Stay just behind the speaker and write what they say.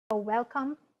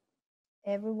welcome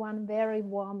everyone very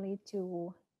warmly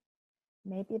to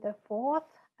maybe the fourth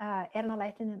Erno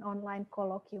Lehtinen online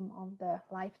colloquium of the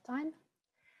lifetime.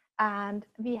 And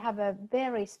we have a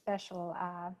very special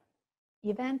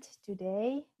event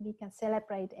today. We can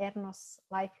celebrate Erno's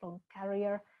lifelong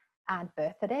career and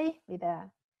birthday with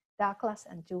Douglas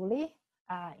and Julie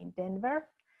in Denver.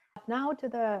 Now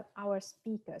to our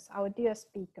speakers, our dear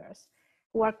speakers,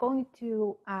 who are going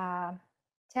to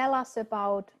tell us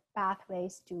about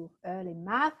pathways to early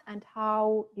math and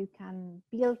how you can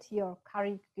build your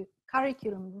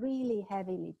curriculum really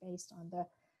heavily based on the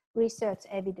research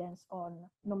evidence on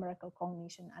numerical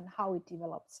cognition and how it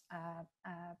develops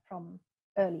from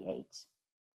early age.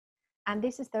 And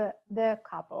this is the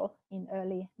couple in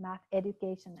early math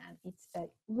education, and it's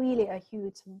really a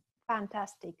huge,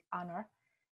 fantastic honor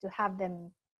to have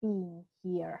them being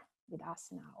here with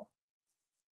us now.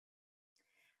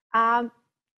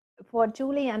 For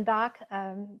Julie and Doug,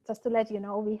 just to let you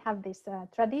know, we have this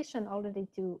tradition already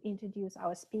to introduce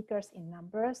our speakers in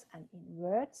numbers and in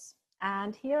words.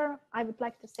 And here I would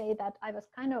like to say that I was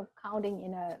kind of counting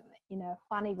in a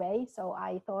funny way. So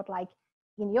I thought, like,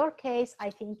 in your case,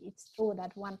 I think it's true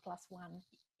that 1 + 1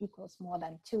 equals more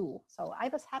than 2. So I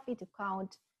was happy to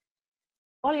count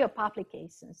all your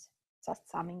publications, just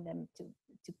summing them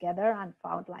together, and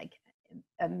found like an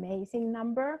amazing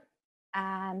number.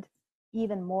 And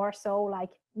even more so,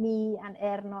 like me and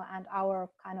Erno and our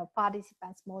kind of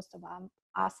participants, most of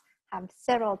us have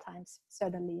several times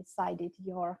certainly cited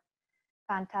your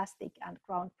fantastic and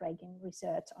groundbreaking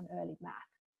research on early math.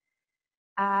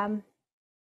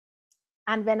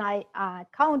 And when I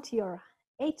count your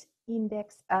age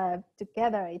index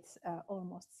together, it's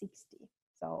almost 60.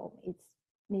 So it's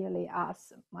nearly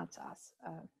as much as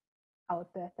our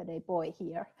birthday boy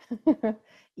here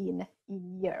in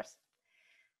years.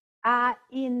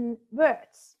 In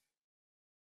words,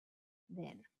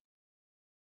 then,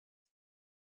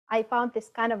 I found this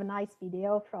kind of a nice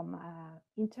video from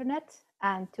internet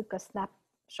and took a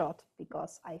snapshot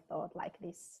because I thought, like,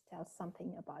 this tells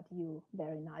something about you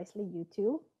very nicely, you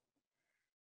too.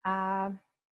 I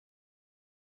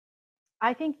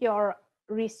think your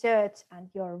research and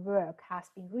your work has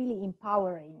been really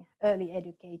empowering early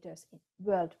educators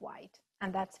worldwide,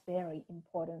 and that's a very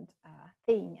important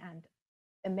thing and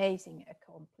amazing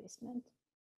accomplishment.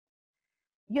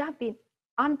 You have been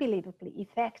unbelievably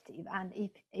effective, and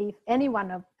if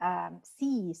anyone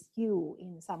sees you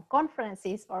in some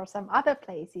conferences or some other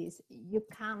places, you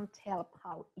can't help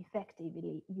how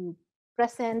effectively you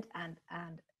present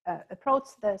and approach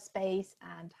the space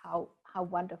and how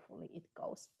wonderfully it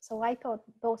goes. So I thought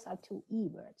those are 2 E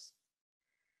words.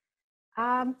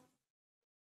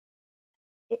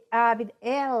 With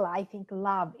L, I think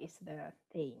love is the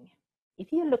thing.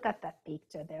 If you look at that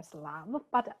picture, there's love,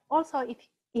 but also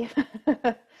if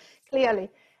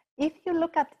clearly, if you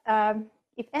look at,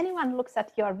 if anyone looks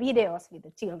at your videos with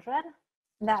the children,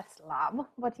 that's love.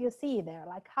 What you see there,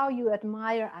 like how you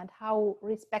admire and how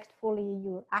respectfully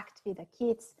you act with the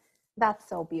kids, that's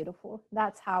so beautiful.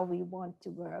 That's how we want to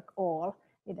work all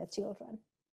with the children.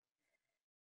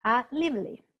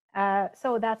 Lively.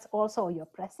 So that's also your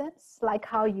presence, like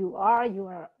how you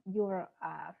are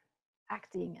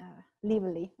acting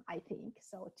lively, I think.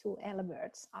 So 2 L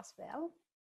words as well.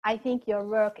 I think your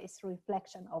work is a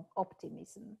reflection of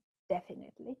optimism,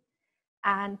 definitely.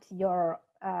 And your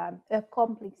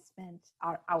accomplishments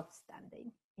are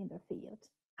outstanding in the field.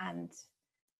 And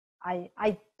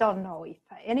I don't know if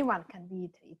anyone can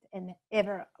beat it and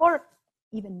ever, or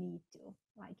even need to.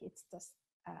 Like, it's just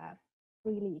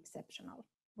really exceptional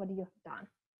what you have done.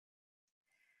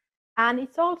 And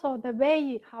it's also the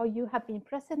way how you have been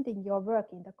presenting your work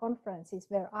in the conferences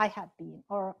where I have been,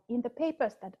 or in the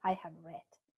papers that I have read.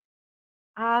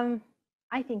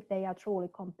 I think they are truly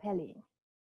compelling.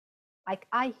 Like,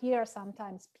 I hear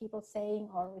sometimes people saying,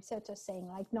 or researchers saying,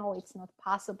 like, no, it's not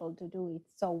possible to do it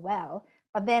so well.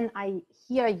 But then I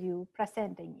hear you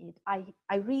presenting it.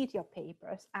 I read your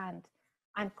papers and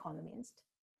I'm convinced.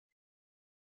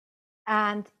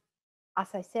 And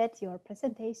as I said, your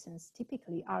presentations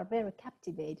typically are very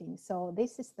captivating. So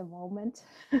this is the moment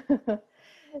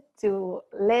to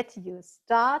let you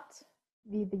start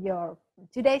with your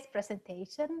today's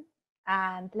presentation,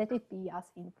 and let it be as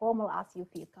informal as you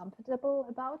feel comfortable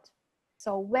about.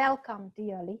 So welcome,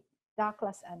 dearly,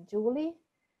 Douglas and Julie,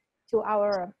 to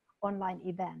our online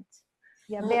event.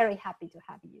 We are very happy to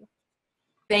have you.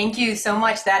 Thank you so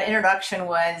much. That introduction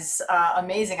was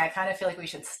amazing. I kind of feel like we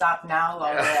should stop now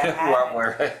while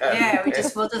we're at yeah, we'll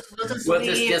just We'll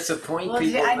leave. just disappoint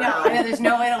people. I know. There's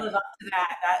no way to live up to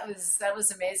that. That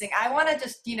was amazing. I want to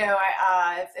just,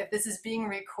 if this is being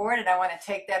recorded, I want to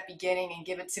take that beginning and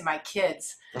give it to my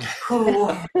kids, who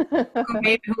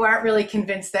who aren't really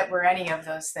convinced that we're any of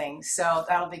those things. So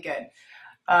that'll be good.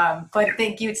 But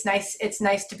thank you. It's nice. It's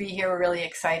nice to be here. We're really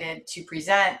excited to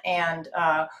present, and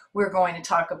we're going to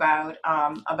talk about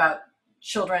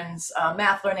children's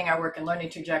math learning, our work in learning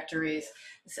trajectories,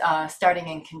 starting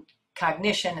in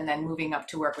cognition, and then moving up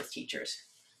to work with teachers.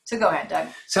 So go ahead, Doug.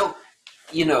 So,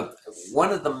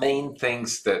 one of the main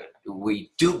things that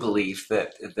we do believe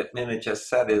that Minna just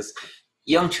said is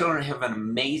young children have an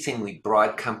amazingly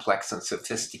broad, complex, and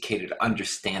sophisticated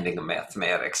understanding of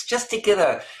mathematics. Just to get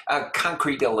a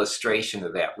concrete illustration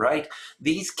of that, right?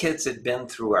 These kids had been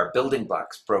through our Building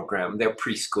Blocks program. They're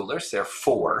preschoolers. They're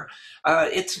 4.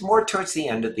 It's more towards the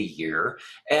end of the year.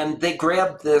 And they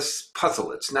grabbed this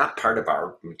puzzle. It's not part of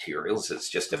our materials. It's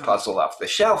just a puzzle off the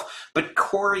shelf. But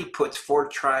Corey puts 4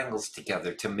 triangles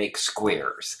together to make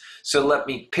squares. So let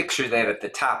me picture that at the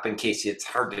top in case it's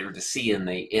harder to see in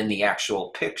the actual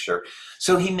picture.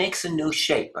 So he makes a new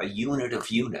shape, a unit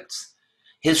of units.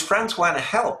 His friends want to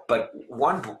help, but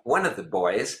one of the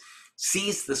boys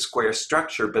sees the square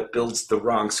structure but builds the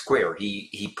wrong square.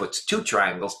 He puts 2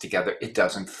 triangles together. It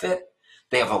doesn't fit.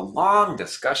 They have a long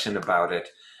discussion about it,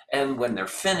 and when they're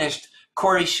finished,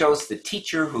 Corey shows the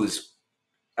teacher, who's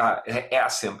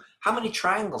asks him, "How many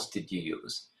triangles did you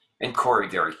use?" And Corey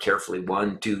very carefully,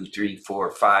 1, 2, 3,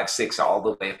 4, 5, 6, all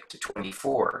the way up to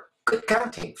 24. Good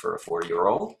counting for a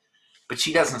 4-year-old. But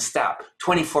she doesn't stop.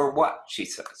 24 what? She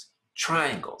says.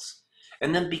 Triangles.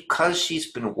 And then because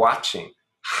she's been watching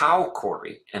how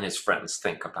Corey and his friends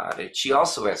think about it, she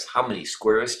also asks, how many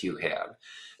squares do you have?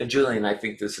 And Julian, I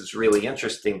think this is really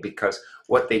interesting because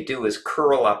what they do is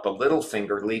curl up a little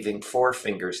finger, leaving 4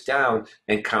 fingers down,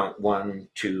 and count 1,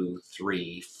 2,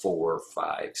 3, 4,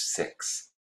 5, 6.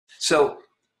 So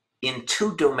in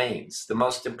 2 domains, the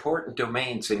most important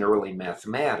domains in early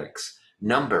mathematics,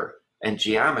 number and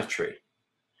geometry,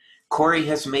 Corey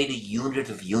has made a unit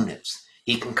of units.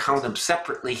 He can count them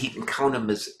separately. He can count them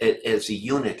as a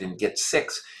unit and get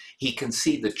 6. He can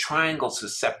see the triangles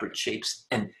as separate shapes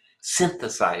and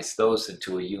synthesize those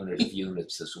into a unit of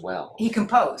units as well. He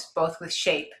composed both with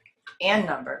shape and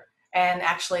number, and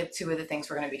actually 2 of the things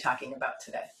we're going to be talking about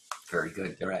today. Very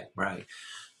good. Right.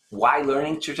 Why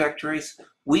learning trajectories?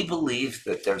 We believe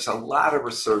that there's a lot of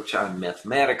research on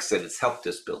mathematics that has helped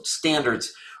us build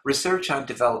standards, research on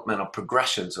developmental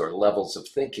progressions or levels of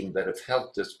thinking that have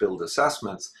helped us build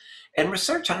assessments, and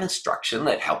research on instruction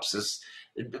that helps us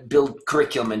build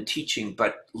curriculum and teaching.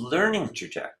 But learning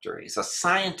trajectories, a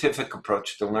scientific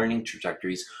approach to learning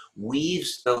trajectories,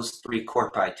 weaves those 3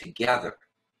 corpora together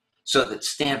so that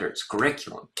standards,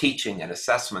 curriculum, teaching, and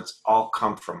assessments all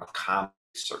come from a common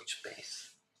research base.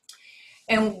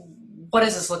 And what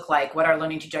does this look like? What our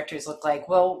learning trajectories look like?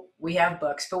 Well, we have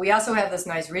books, but we also have this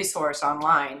nice resource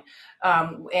online.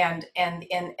 And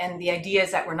the idea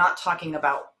is that we're not talking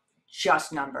about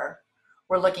just number.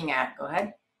 We're looking at, go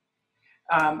ahead,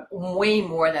 way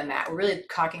more than that. We're really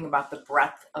talking about the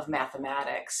breadth of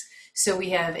mathematics. So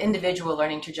we have individual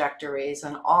learning trajectories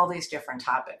on all these different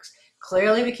topics.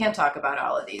 Clearly, we can't talk about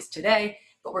all of these today,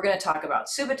 but we're going to talk about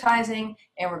subitizing,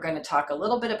 and we're going to talk a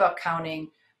little bit about counting,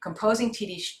 composing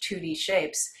 2D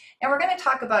shapes, and we're going to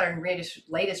talk about our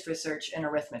latest research in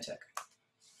arithmetic.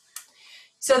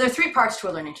 So there are 3 parts to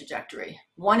a learning trajectory.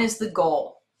 One is the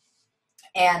goal,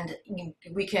 and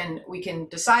we can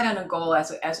decide on a goal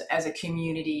as a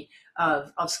community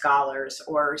of scholars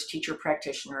or as teacher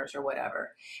practitioners or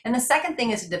whatever. And the second thing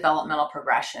is a developmental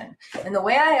progression. And the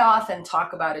way I often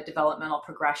talk about a developmental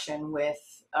progression with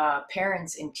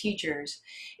parents and teachers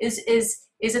is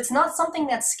it's not something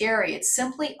that's scary. It's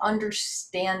simply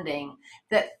understanding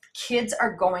that kids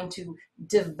are going to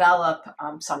develop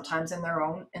sometimes in their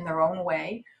own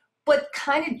way, but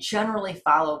kind of generally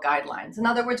follow guidelines. In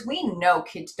other words, we know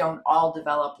kids don't all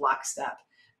develop lockstep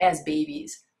as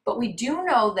babies, but we do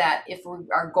know that if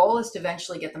our goal is to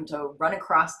eventually get them to run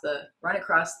across the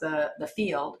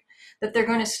field, that they're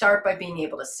going to start by being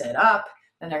able to sit up,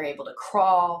 then they're able to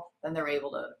crawl, then they're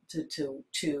able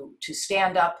to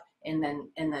stand up, and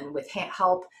then with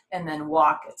help, and then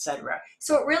walk, etc.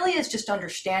 So it really is just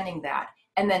understanding that,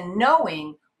 and then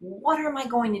knowing what am I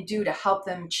going to do to help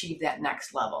them achieve that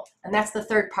next level. And that's the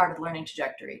third part of the learning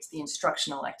trajectory. It's the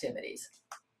instructional activities.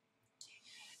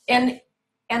 And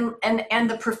And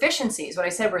the proficiencies, what I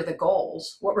said were the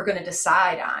goals, what we're going to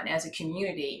decide on as a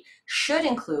community should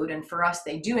include, and for us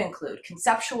they do include,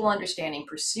 conceptual understanding,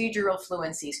 procedural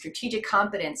fluency, strategic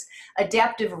competence,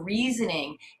 adaptive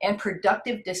reasoning, and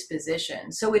productive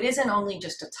disposition. So it isn't only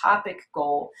just a topic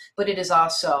goal, but it is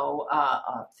also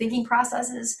thinking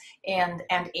processes and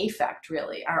affect,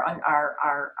 really,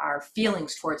 our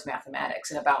feelings towards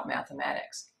mathematics and about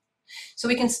mathematics. So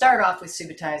we can start off with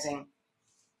subitizing.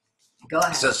 Go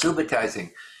ahead. So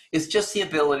subitizing is just the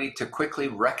ability to quickly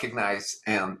recognize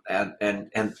and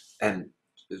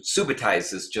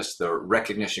subitize is just the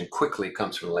recognition. Quickly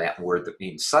comes from a Latin word that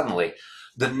means suddenly,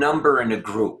 the number in a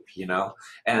group, you know.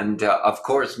 And of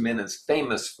course, Min is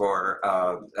famous for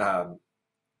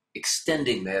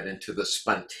extending that into the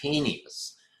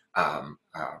spontaneous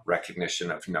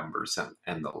recognition of numbers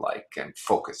and the like, and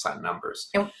focus on numbers.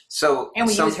 And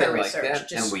we use her research,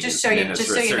 just so you know,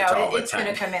 it's going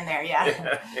to come in there.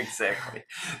 Yeah. Exactly.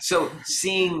 So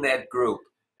seeing that group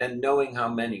and knowing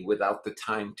how many without the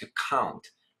time to count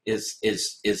is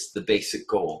the basic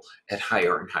goal at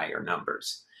higher and higher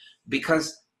numbers,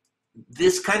 because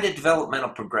this kind of developmental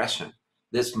progression,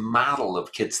 this model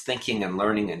of kids thinking and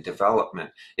learning and development,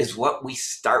 is what we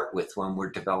start with when we're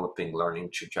developing learning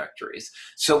trajectories.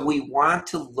 So we want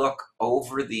to look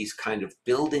over these kind of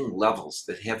building levels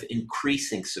that have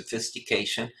increasing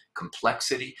sophistication,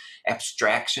 complexity,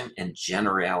 abstraction, and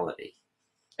generality.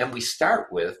 And we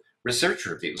start with research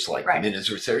reviews like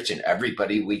Minna's research, and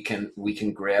everybody we can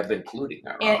grab, including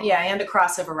our own. Yeah, and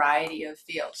across a variety of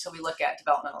fields. So we look at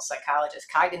developmental psychologists,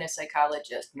 cognitive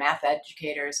psychologists, math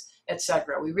educators,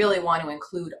 etc. We really want to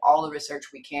include all the research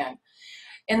we can.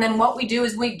 And then what we do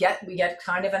is we get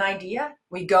kind of an idea.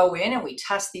 We go in and we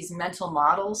test these mental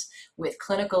models with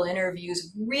clinical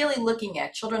interviews, really looking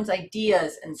at children's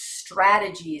ideas and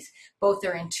strategies, both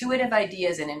their intuitive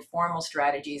ideas and informal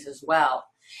strategies as well.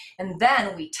 And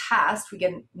then we test,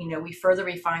 we further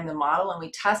refine the model, and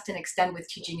we test and extend with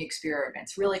teaching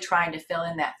experiments, really trying to fill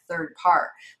in that third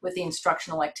part with the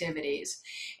instructional activities.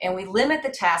 And we limit the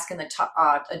task and the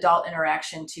adult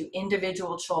interaction to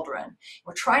individual children.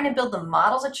 We're trying to build the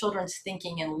models of children's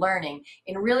thinking and learning,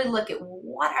 and really look at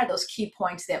what are those key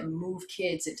points that move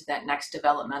kids into that next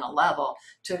developmental level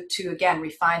to again,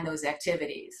 refine those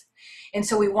activities. And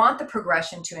so we want the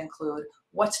progression to include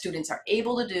what students are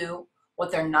able to do, what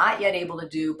they're not yet able to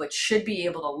do, but should be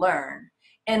able to learn,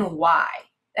 and why.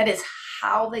 That is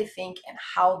how they think and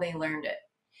how they learned it.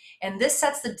 And this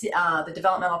sets the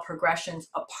developmental progressions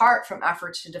apart from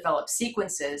efforts to develop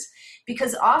sequences,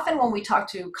 because often when we talk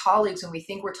to colleagues and we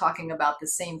think we're talking about the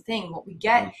same thing, what we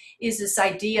get is this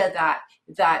idea that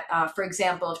for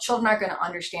example, if children aren't going to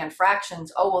understand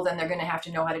fractions, then they're going to have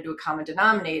to know how to do a common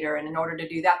denominator. And in order to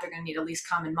do that, they're going to need a least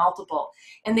common multiple.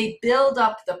 And they build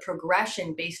up the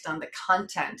progression based on the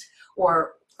content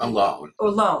or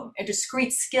alone, and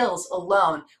discrete skills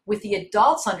alone, with the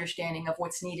adult's understanding of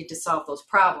what's needed to solve those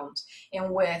problems.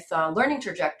 And with learning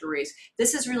trajectories,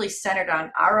 this is really centered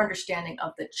on our understanding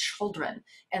of the children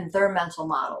and their mental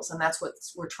models. And that's what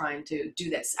we're trying to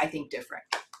do that's, I think, different.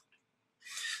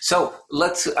 So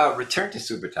let's return to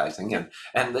subitizing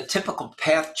and the typical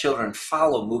path children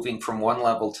follow moving from one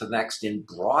level to the next in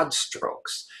broad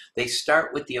strokes. They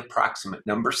start with the approximate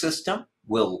number system.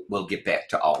 We'll get back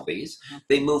to all these.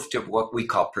 They move to what we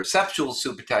call perceptual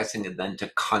subitizing, and then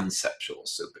to conceptual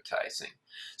subitizing.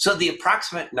 So the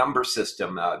approximate number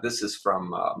system, this is from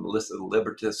Melissa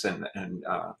Libertas and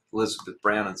Elizabeth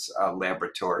Brannon's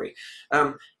laboratory.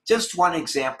 Just one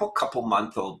example,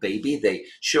 couple-month-old baby. They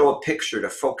show a picture to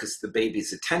focus the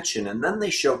baby's attention, and then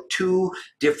they show two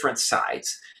different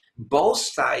sides. Both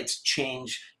sides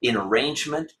change in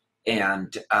arrangement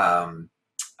and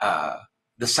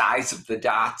the size of the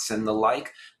dots and the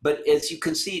like. But as you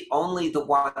can see, only the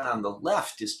one on the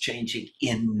left is changing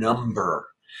in number.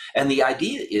 And the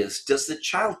idea is, does the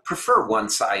child prefer one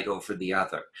side over the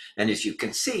other? And as you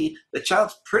can see, the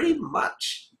child's pretty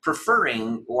much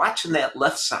preferring watching that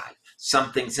left side.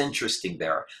 Something's interesting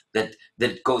there that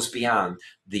goes beyond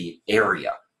the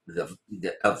area of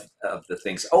the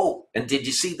things. Oh, and did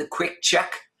you see the quick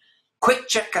check? Quick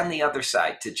check on the other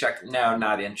side to check. No,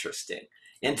 not interesting.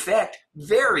 In fact,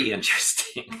 very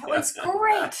interesting. That was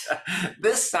great.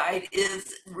 This side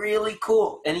is really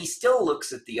cool. And he still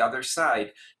looks at the other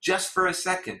side just for a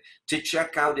second to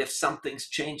check out if something's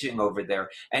changing over there,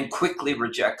 and quickly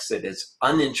rejects it as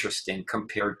uninteresting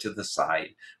compared to the side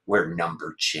where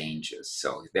number changes.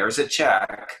 So there's a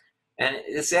check. And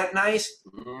is that nice?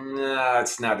 No,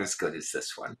 it's not as good as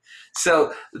this one.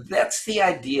 So that's the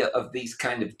idea of these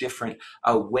kind of different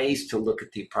ways to look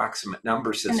at the approximate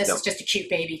number system. And this is just a cute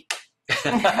baby.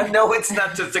 No, it's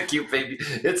not just a cute baby.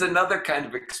 It's another kind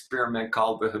of experiment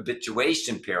called the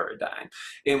habituation paradigm,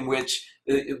 in which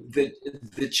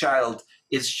the child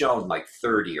is shown like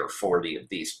 30 or 40 of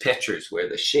these pictures where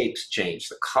the shapes change,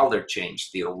 the color change,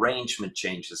 the arrangement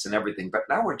changes and everything. But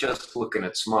now we're just looking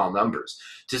at small numbers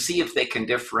to see if they can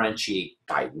differentiate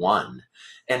by one.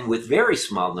 And with very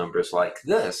small numbers like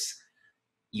this,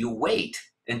 you wait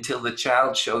until the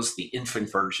child shows the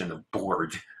infant version of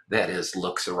bored. That is,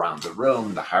 looks around the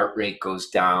room, the heart rate goes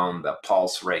down, the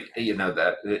pulse rate,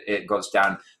 it goes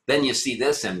down. Then you see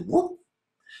this and whoop,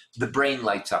 the brain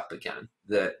lights up again.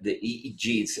 The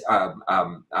EEGs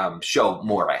show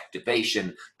more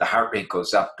activation, the heart rate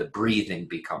goes up, the breathing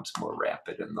becomes more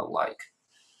rapid and the like.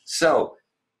 So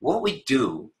what we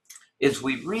do is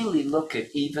we really look at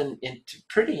even into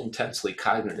pretty intensely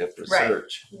cognitive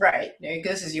research. Right.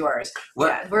 This is yours. What?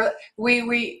 Yeah, we're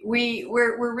really,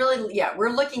 we're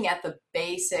looking at the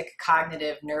basic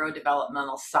cognitive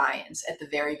neurodevelopmental science at the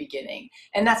very beginning,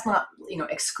 and that's not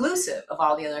exclusive of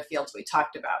all the other fields we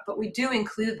talked about, but we do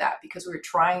include that because we're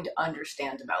trying to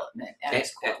understand development at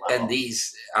its core level. And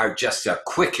these are just a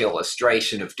quick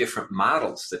illustration of different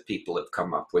models that people have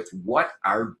come up with. What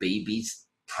are babies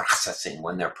processing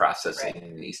when they're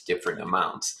processing these different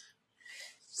amounts?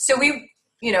 So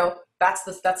that's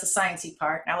the sciencey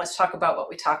part. Now let's talk about what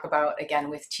we talk about again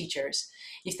with teachers.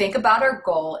 You think about our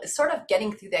goal is sort of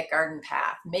getting through that garden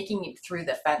path, making it through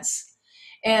the fence.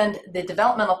 And the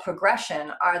developmental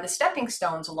progression are the stepping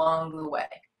stones along the way.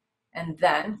 And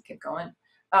then, keep going,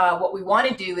 what we want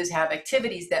to do is have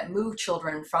activities that move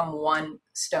children from one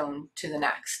stone to the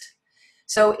next.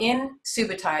 So in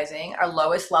subitizing, our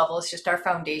lowest level is just our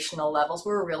foundational levels.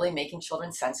 We're really making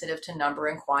children sensitive to number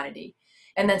and quantity.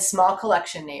 And then small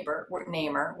collection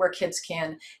namer, where kids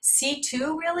can see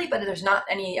too, really, but there's not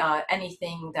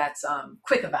anything that's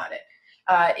quick about it.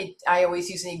 I always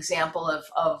use the example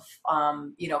of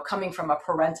coming from a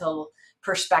parental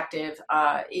perspective,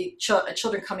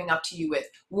 children coming up to you with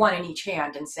one in each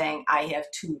hand and saying, I have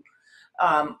two,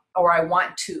 or I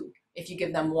want two. If you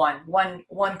give them one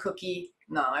cookie,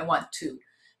 no, I want two.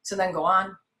 So then go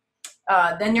on.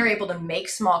 Then you're able to make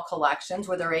small collections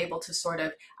where they're able to sort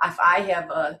of, if I have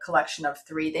a collection of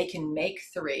 3, they can make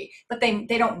 3, but they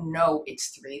don't know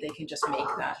it's 3. They can just make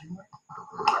that.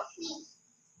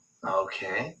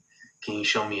 Okay. Can you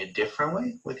show me a different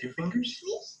way with your fingers?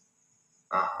 Please.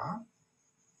 Uh-huh.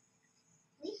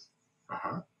 Please.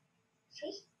 Uh-huh.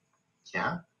 Please.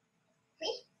 Yeah.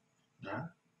 Please. Yeah.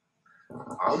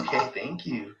 Okay, thank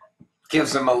you.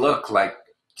 Gives them a look like,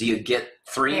 do you get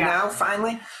 3 now,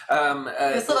 finally?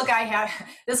 This little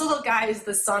guy is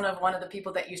the son of one of the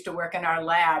people that used to work in our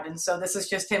lab. And so this is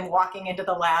just him walking into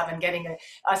the lab and getting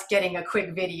a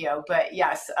quick video. But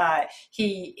yes,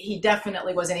 he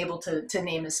definitely wasn't able to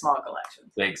name his small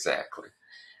collection. Exactly.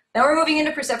 Now we're moving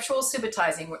into perceptual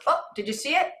subitizing. Oh, did you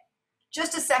see it?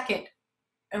 Just a second.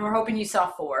 And we're hoping you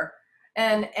saw 4.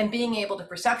 And being able to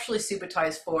perceptually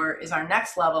subitize 4 is our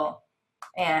next level.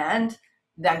 And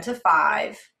then to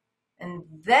 5. And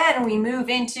then we move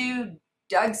into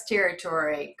Doug's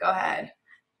territory. Go ahead.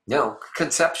 No,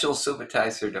 conceptual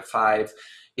subitizer to 5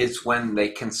 is when they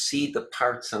can see the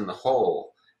parts in the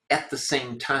whole at the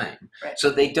same time. Right.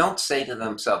 So they don't say to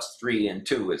themselves 3 and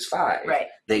 2 is 5. Right.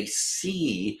 They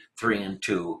see 3 and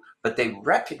 2, but they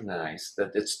recognize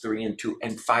that it's 3 and 2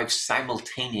 and 5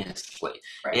 simultaneously.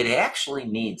 Right. It actually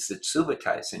means that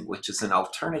subitizing, which is an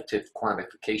alternative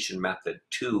quantification method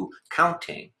to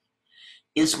counting,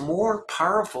 is more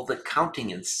powerful than counting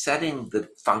in setting the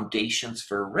foundations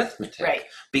for arithmetic. Right.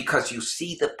 Because you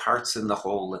see the parts in the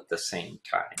whole at the same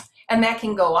time. And that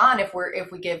can go on if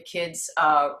we give kids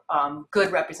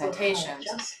good representations.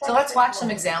 So let's watch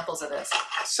some examples of this.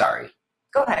 Sorry.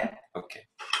 Go ahead. Okay.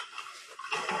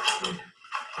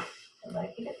 I'd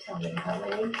like you to tell me how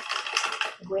many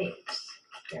grapes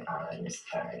there are on this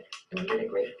card. Remember the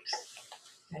grapes.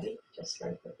 Ready? Just for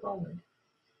a quick moment.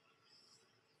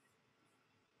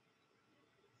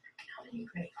 How many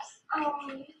grapes?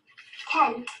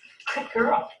 10. Good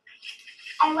girl.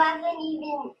 I wasn't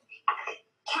even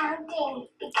counting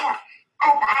because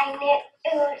I knew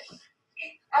it was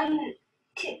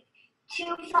two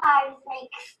 5s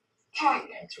makes 10.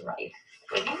 That's right.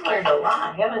 Well, you've learned a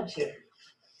lot, haven't you?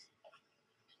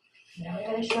 Now I'm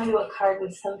going to show you a card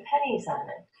with some pennies on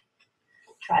it.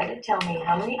 Try to tell me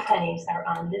how many pennies are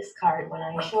on this card when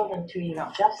I show them to you,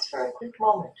 just for a quick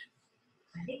moment.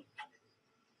 Ready?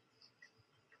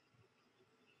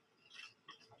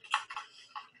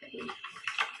 Okay.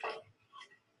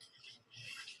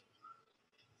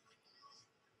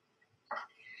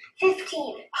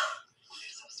 15.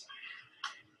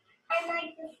 I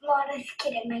like the smartest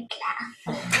kid in my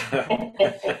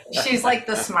class. She's like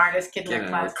the smartest kid in Kid her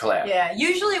in her class. class. Yeah,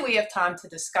 usually we have time to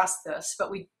discuss this,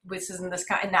 but this isn't this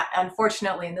kind. And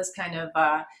unfortunately, in this kind of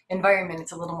environment,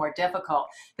 it's a little more difficult.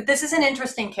 But this is an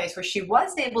interesting case where she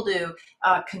was able to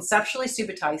conceptually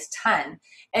subitize 10,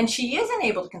 and she isn't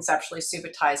able to conceptually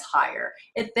subitize higher.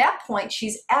 At that point,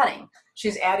 she's adding.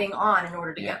 She's adding on in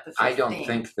order to get the 15. I don't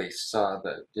think they saw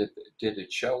did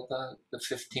it show the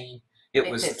 15? It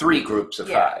was did. 3 groups of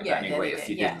 5 Yeah, anyway. they If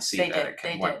you did. didn't see They that,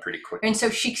 did. it went pretty quick. And so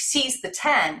she sees the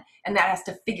 10, and that has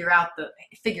to figure out the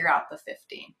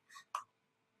 15.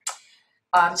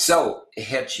 So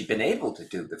had she been able to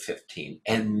do the 15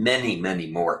 and many, many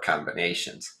more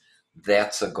combinations,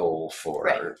 that's a goal for,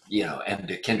 end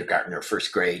of kindergarten or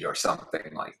first grade or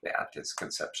something like that, is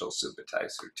conceptual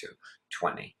subitizer to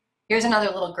 20. Here's another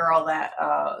little girl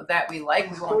that we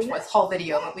like. We won't watch this whole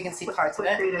video, but we can see parts of it.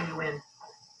 What grade are you in?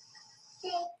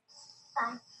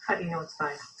 5. How do you know it's 5?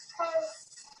 Because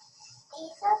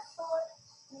these are 4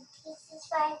 and this is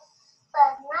 5,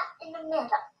 but not in the middle.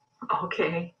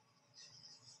 Okay.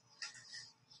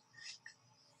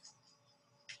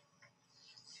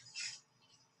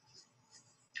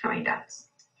 How many dots?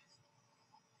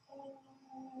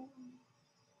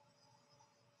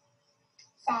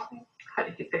 7. How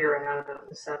did you figure it out about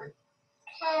the 7?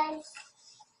 Because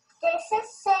this is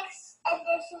 6 and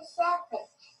this is 7.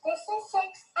 This is 6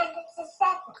 and this is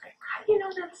 7. Okay. How do you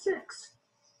know that's 6?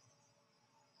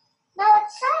 No,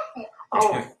 it's 7.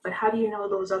 Oh, but how do you know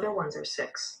those other ones are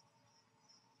 6?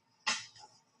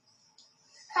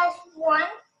 Because 1,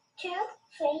 2,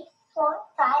 3, 4,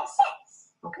 5, 6.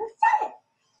 Okay. 7.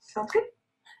 Sounds good.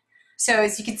 So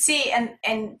as you can see,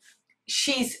 and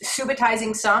she's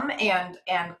subitizing some and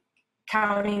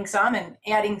counting some and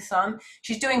adding some.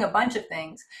 She's doing a bunch of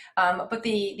things. But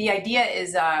the idea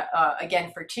is,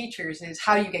 again, for teachers, is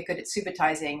how you get good at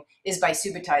subitizing is by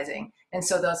subitizing. And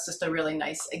so that's just a really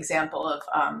nice example of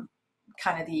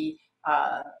kind of the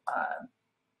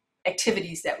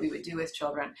activities that we would do with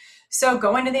children. So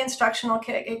going to the instructional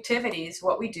activities,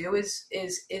 what we do is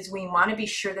we want to be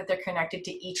sure that they're connected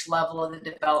to each level of the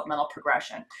developmental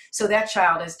progression. So that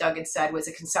child, as Doug had said, was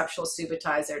a conceptual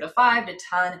subitizer to 5 to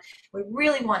 10. We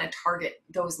really want to target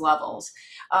those levels.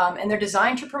 And they're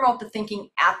designed to promote the thinking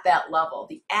at that level.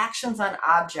 The actions on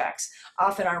objects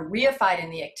often are reified in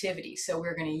the activity. So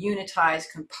we're going to unitize,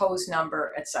 compose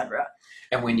number, etc.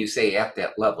 And when you say at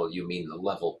that level, you mean the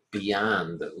level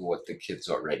beyond what the kids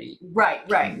already. Right.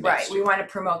 We want to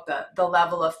promote the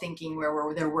level of thinking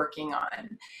where they're working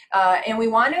on. And we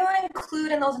want to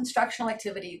include in those instructional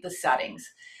activities the settings.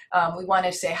 We want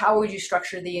to say, how would you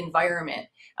structure the environment,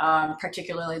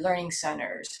 particularly learning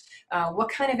centers? What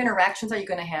kind of interactions are you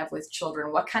going to have with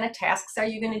children? What kind of tasks are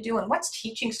you going to do? And what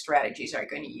teaching strategies are you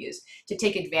going to use to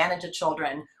take advantage of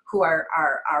children who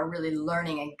are really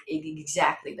learning at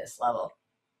exactly this level?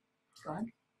 Go ahead.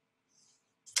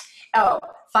 Oh,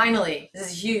 finally,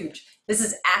 this is huge. This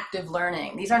is active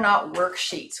learning. These are not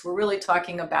worksheets. We're really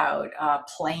talking about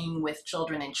playing with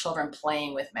children and children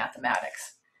playing with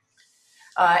mathematics.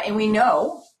 And we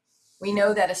know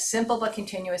that a simple but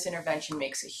continuous intervention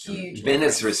makes a huge difference.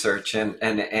 Ben's research and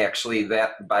actually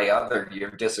that by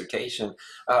your dissertation,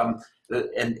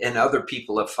 and other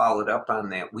people have followed up on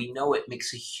that. We know it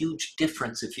makes a huge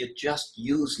difference if you just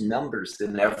use numbers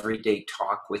in everyday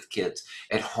talk with kids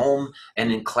at home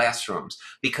and in classrooms,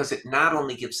 because it not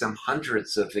only gives them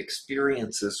hundreds of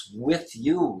experiences with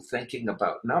you thinking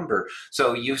about number.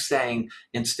 So you saying,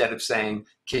 instead of saying,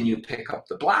 can you pick up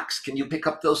the blocks? Can you pick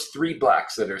up those 3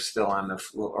 blocks that are still on the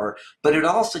floor? But it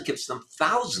also gives them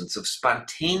thousands of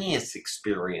spontaneous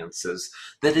experiences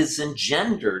that is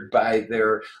engendered by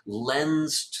their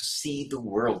lens to see the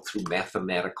world through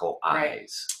mathematical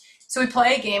eyes. So we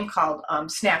play a game called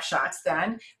Snapshots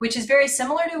then, which is very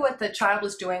similar to what the child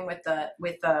was doing with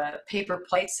the paper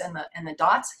plates and the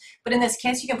dots. But in this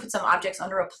case, you can put some objects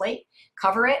under a plate,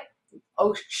 cover it,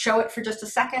 show it for just a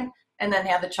second, and then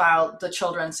have the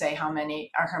children say how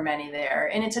many there.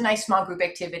 And it's a nice small group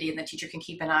activity, and the teacher can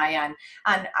keep an eye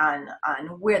on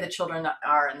where the children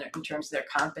are in terms of their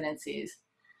competencies.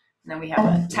 And then we have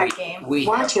a tech game.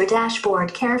 Watch your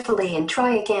dashboard carefully and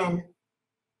try again.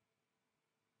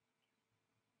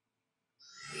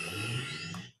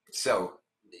 So,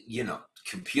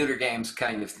 computer games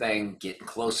kind of thing, getting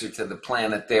closer to the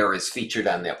planet there, is featured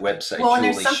on that website and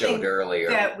there's Julie something showed earlier.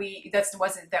 that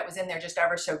was in there just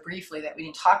ever so briefly that we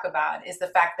didn't talk about, is the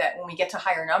fact that when we get to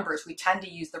higher numbers, we tend to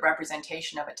use the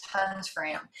representation of a tens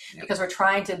frame, because we're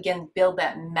trying to, again, build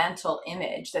that mental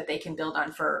image that they can build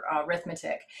on for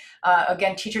arithmetic.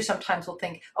 Again, teachers sometimes will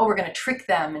think, oh, we're going to trick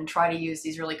them and try to use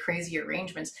these really crazy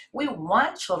arrangements. We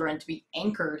want children to be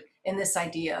anchored in this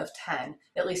idea of 10,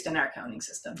 at least in our counting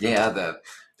system. Yeah,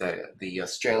 the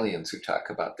Australians who talk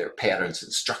about their patterns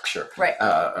and structure Right.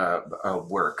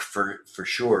 Work for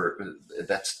sure.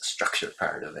 That's the structure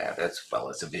part of that, as well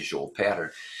as a visual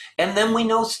pattern. And then we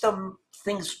know some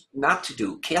things not to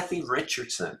do. Kathy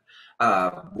Richardson,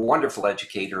 wonderful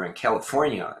educator in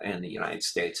California in the United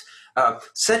States,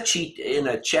 said she, in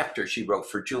a chapter she wrote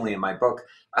for Julie in my book,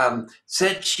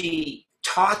 said she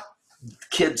taught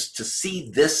kids to see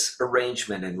this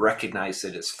arrangement and recognize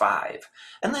it as 5.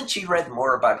 And then she read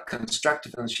more about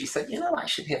constructive, and she said, I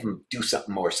should have him do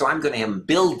something more. So I'm going to have him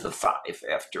build the 5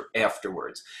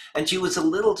 afterwards. And she was a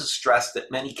little distressed that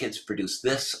many kids produce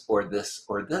this or this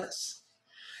or this.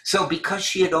 So because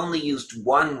she had only used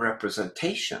one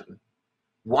representation,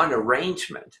 one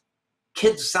arrangement,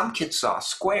 some kids saw a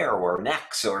square or an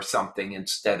X or something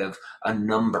instead of a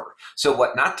number. So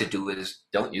what not to do is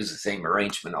don't use the same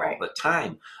arrangement all the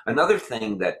time. Another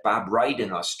thing that Bob Wright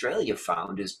in Australia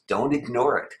found is don't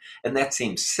ignore it. And that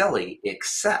seems silly,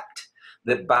 except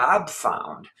that Bob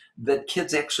found that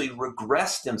kids actually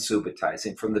regressed in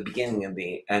subitizing from the beginning and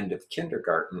the end of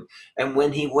kindergarten. And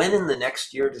when he went in the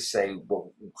next year to say,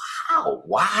 well, how,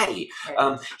 why?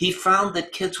 He found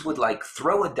that kids would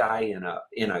throw a die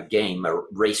in a game, a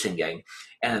racing game,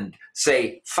 and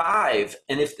say 5.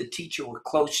 And if the teacher were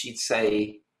close, she'd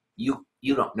say, you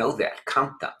don't know that,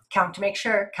 count them. Count to make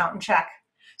sure, count and check.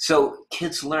 So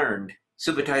kids learned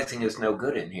subitizing is no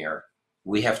good in here.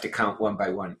 We have to count one by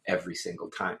one every single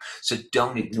time. So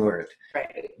don't ignore it.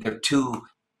 Right. They're two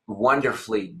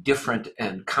wonderfully different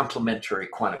and complementary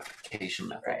quantification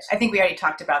methods. Right. I think we already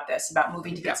talked about this, about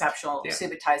moving to conceptual.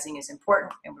 Subitizing is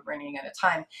important, and we're running out of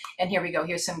time. And here we go.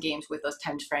 Here's some games with those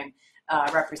 10 frame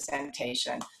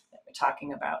representation that we're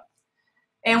talking about.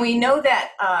 And we know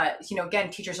that,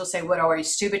 again, teachers will say, what are we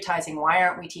subitizing? Why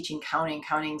aren't we teaching counting?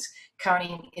 Counting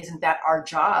isn't that our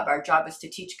job? Our job is to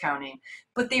teach counting.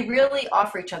 But they really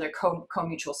offer each other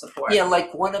co-mutual support. Yeah,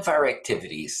 like one of our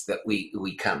activities that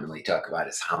we commonly talk about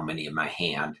is how many in my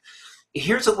hand.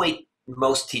 Here's a way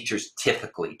most teachers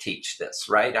typically teach this,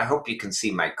 right? I hope you can see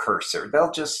my cursor.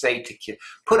 They'll just say to kids,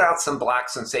 put out some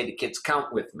blocks and say to kids,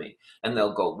 count with me. And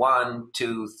they'll go 1,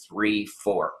 2, 3,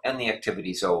 4, and the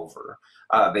activity's over.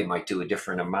 They might do a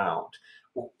different amount.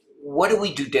 What do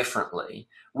we do differently?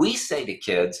 We say to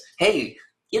kids, hey,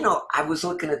 I was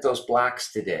looking at those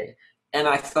blocks today, and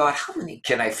I thought, how many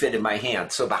can I fit in my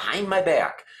hand? So behind my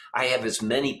back, I have as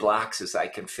many blocks as I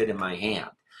can fit in my hand.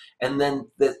 And then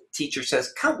the teacher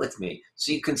says, count with me,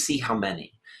 so you can see how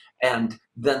many. And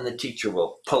then the teacher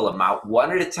will pull them out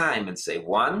one at a time and say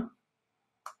 1,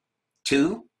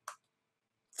 2,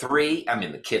 3,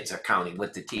 the kids are counting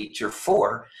with the teacher,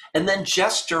 4, and then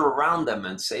gesture around them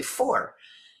and say 4.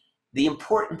 The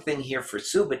important thing here for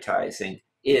subitizing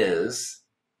is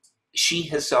she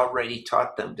has already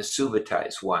taught them to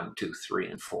subitize 1, 2, 3,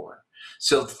 and 4.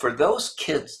 So for those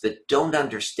kids that don't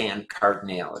understand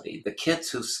cardinality, the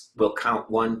kids who will count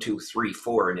 1, 2, 3,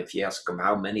 4, and if you ask them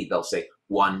how many, they'll say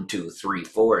 1, 2, 3,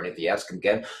 4, and if you ask them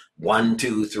again, 1,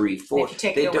 2, 3, 4. And if you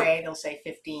take it away, they'll say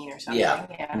 15 or something.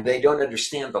 Yeah, they don't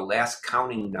understand the last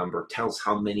counting number tells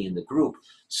how many in the group.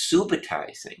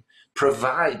 Subitizing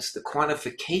provides the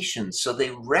quantification so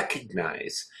they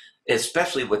recognize,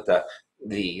 especially with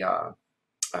the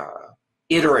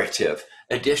iterative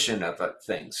addition of a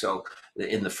thing. So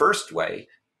in the first way,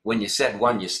 when you said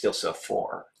 1, you still saw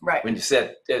 4. Right. When you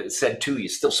said 2, you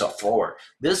still saw 4.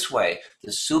 This way,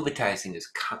 the subitizing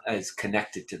is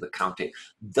connected to the counting.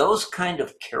 Those kind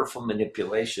of careful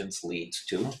manipulations leads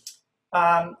to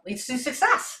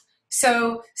success.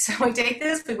 So we take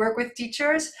this, we work with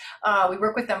teachers, we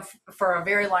work with them for a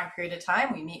very long period of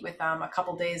time. We meet with them a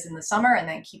couple days in the summer and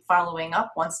then keep following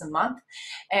up once a month.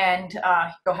 And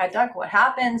go ahead, Doug, what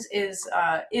happens is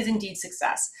indeed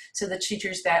success. So the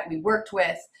teachers that we worked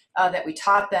with, that we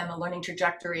taught them the learning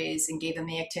trajectories and gave them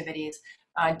the activities,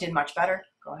 did much better.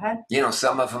 Go ahead. You know,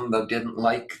 some of them, though, didn't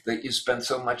like that you spent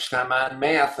so much time on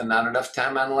math and not enough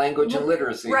time on language and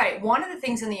literacy. Right. One of the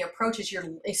things in the approach is you're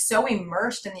so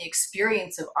immersed in the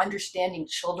experience of understanding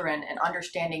children and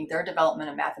understanding their development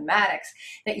of mathematics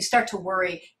that you start to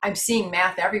worry, I'm seeing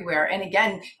math everywhere. And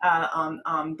again,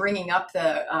 bringing up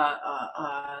the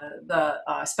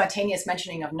spontaneous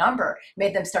mentioning of number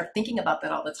made them start thinking about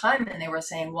that all the time. And they were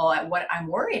saying, well, what I'm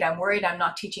worried I'm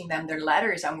not teaching them their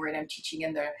letters. I'm worried I'm teaching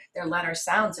them their letter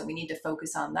sounds, and we need to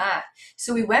focus on that.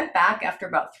 So we went back after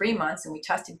about 3 months and we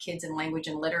tested kids in language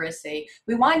and literacy.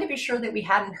 We wanted to be sure that we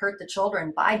hadn't hurt the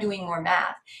children by doing more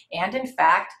math. And in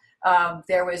fact,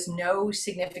 there was no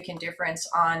significant difference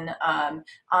on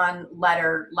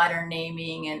letter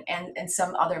naming and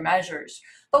some other measures.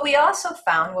 But we also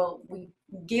found, well, we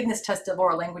gave this test of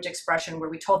oral language expression where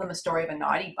we told them a story of a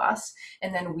naughty bus,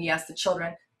 and then we asked the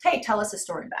children, hey, tell us a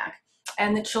story back.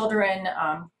 And the children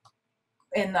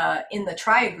in the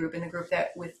triad group, in the group that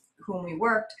with whom we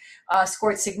worked,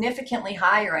 scored significantly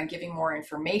higher on giving more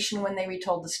information when they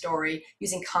retold the story,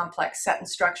 using complex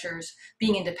sentence structures,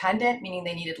 being independent, meaning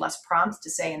they needed less prompts to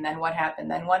say, and then what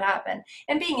happened,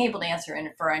 and being able to answer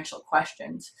inferential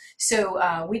questions.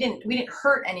 So we didn't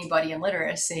hurt anybody in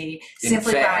literacy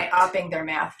simply by upping their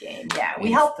math game. Yeah,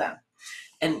 we helped them.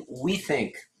 And we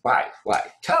think, why?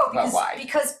 Talk about why.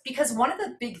 Because one of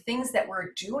the big things that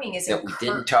we're doing is that we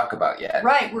didn't talk about yet.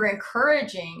 Right, we're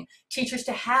encouraging teachers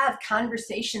to have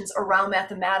conversations around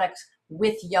mathematics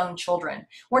with young children.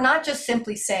 We're not just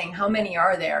simply saying, how many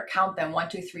are there? Count them, 1,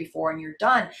 2, 3, 4, and you're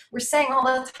done. We're saying all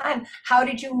the time, how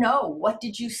did you know? What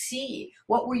did you see?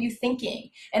 What were you thinking?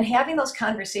 And having those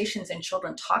conversations and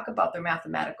children talk about their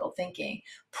mathematical thinking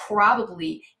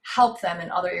probably help them in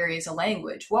other areas of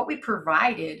language. What we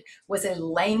provided was a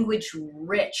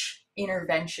language-rich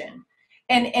intervention.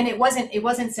 And it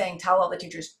wasn't saying, tell all the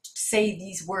teachers, say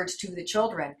these words to the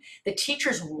children. The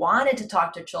teachers wanted to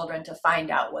talk to children to find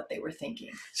out what they were thinking.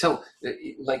 So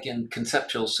like in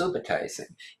conceptual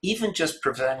subitizing, even just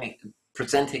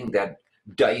presenting that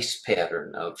dice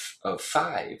pattern of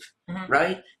 5,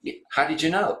 right? How did you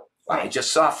know? Well, I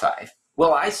just saw 5.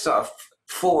 Well, I saw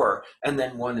 4 and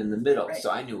then 1 in the middle. Right.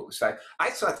 So I knew it was 5. I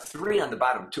saw 3 on the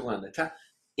bottom, 2 on the top.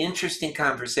 Interesting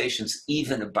conversations,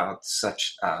 even about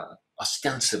such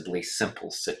ostensibly simple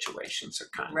situations or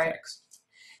contexts. Right.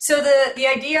 So the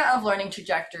idea of learning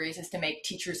trajectories is to make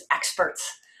teachers experts.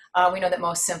 We know that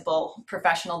most simple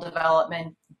professional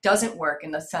development doesn't work in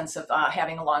the sense of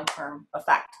having a long-term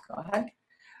effect. Go ahead.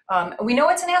 We know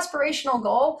it's an aspirational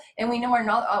goal, and we know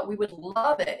we would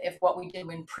love it if what we did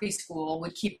in preschool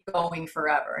would keep going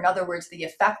forever. In other words, the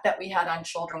effect that we had on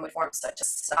children would form such a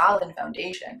solid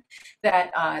foundation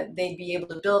that they'd be able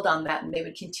to build on that, and they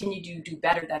would continue to do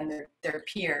better than their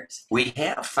peers. We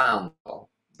have found, though,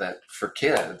 that for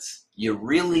kids, you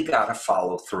really got to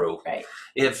follow through. Right.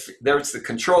 If there's the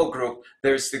control group,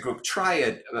 there's the group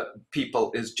triad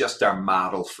people is just our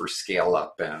model for scale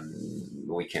up, and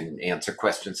we can answer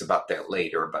questions about that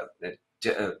later.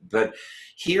 But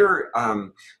here,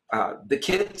 the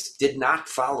kids did not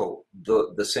follow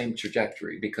the same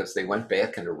trajectory because they went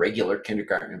back in a regular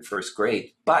kindergarten and first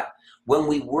grade. But when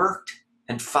we worked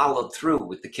and followed through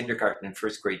with the kindergarten and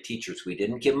first grade teachers, we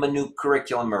didn't give them a new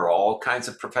curriculum or all kinds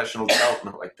of professional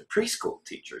development like the preschool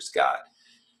teachers got.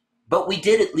 But we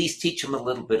did at least teach them a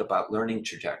little bit about learning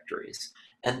trajectories.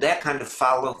 And that kind of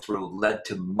follow through led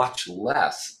to much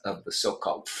less of the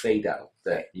so-called fade out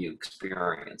that you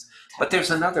experience. But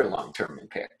there's another long-term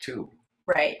impact too.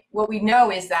 Right. What we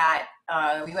know is that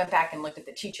we went back and looked at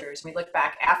the teachers. We looked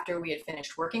back after we had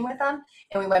finished working with them,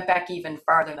 and we went back even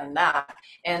farther than that.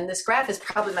 And this graph is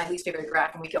probably my least favorite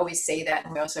graph, and we always say that,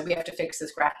 and we always say we have to fix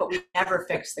this graph, but we never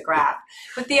fix the graph.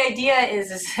 But the idea is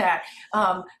that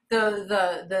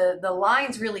the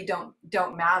lines really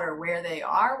don't matter where they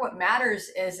are. What matters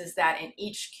is that in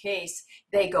each case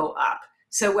they go up.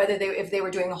 So whether if they were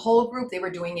doing a whole group, they were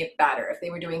doing it better. If they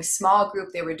were doing small group,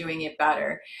 they were doing it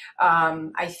better.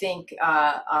 I think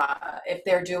if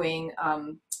they're doing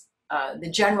the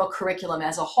general curriculum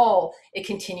as a whole, it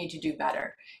continued to do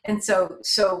better. And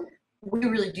so we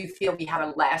really do feel we had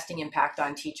a lasting impact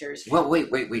on teachers. Well,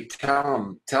 wait.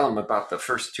 Tell them about the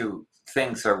first 2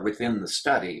 things are within the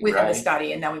study, Within right? the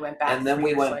study, and then we went back. And then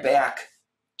we went back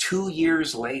 2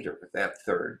 years later, that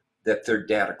third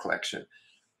data collection.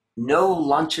 No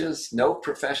lunches, no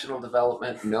professional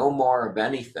development, no more of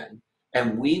anything.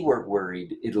 And we were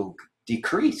worried it'll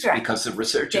decrease because the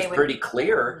research is pretty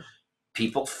clear.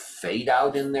 People fade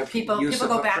out in their people use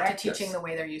go of back practice. to teaching the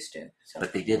way they're used to. So.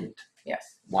 But they didn't.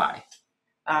 Yes. Why?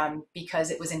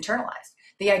 Because it was internalized.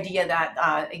 The idea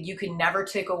that you can never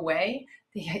take away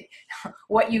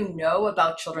what you know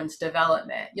about children's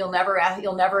development. You'll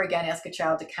never again ask a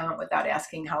child to count without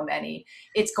asking how many.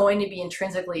 It's going to be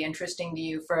intrinsically interesting to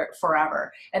you for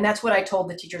forever. And that's what I told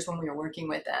the teachers when we were working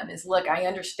with them is, look, I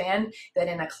understand that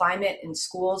in a climate in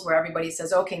schools where everybody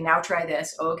says, okay, now try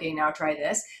this, okay, now try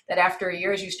this, that after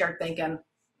years you start thinking,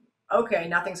 okay,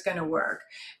 nothing's going to work.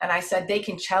 And I said, they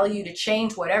can tell you to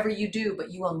change whatever you do,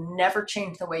 but you will never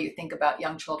change the way you think about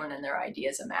young children and their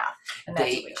ideas of math. And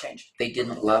that's what we changed. They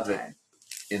didn't love it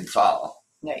in fall.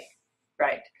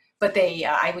 Right. But they,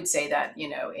 I would say that, you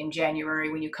know, in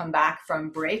January, when you come back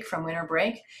from winter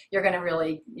break, you're going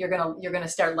to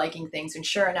start liking things. And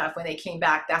sure enough, when they came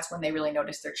back, that's when they really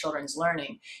noticed their children's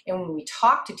learning. And when we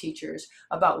talked to teachers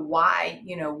about why,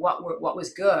 you know, what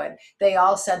was good, they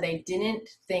all said they didn't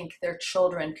think their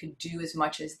children could do as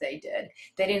much as they did.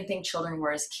 They didn't think children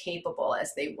were as capable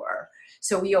as they were.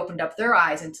 So we opened up their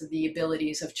eyes into the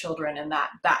abilities of children, and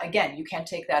that again, you can't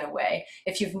take that away.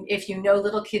 If you know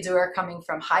little kids who are coming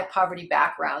from high poverty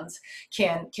backgrounds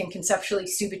can conceptually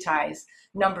subitize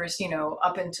numbers, you know,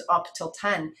 up till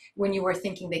 10, when you were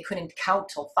thinking they couldn't count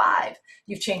till 5,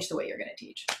 you've changed the way you're going to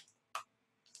teach.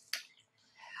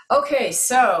 Okay,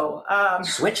 so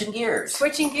switching gears.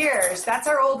 That's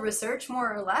our old research,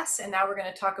 more or less, and now we're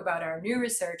going to talk about our new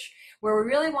research, where we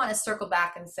really want to circle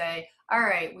back and say, all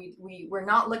right, we're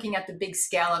not looking at the big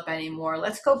scale up anymore.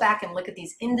 Let's go back and look at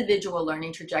these individual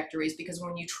learning trajectories, because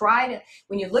when you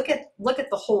look at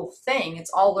the whole thing,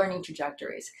 it's all learning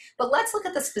trajectories. But let's look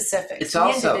at the specifics,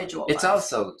 individual It's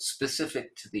also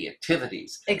specific to the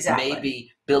activities. Exactly.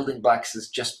 Maybe building blocks is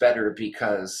just better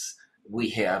because we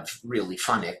have really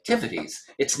fun activities.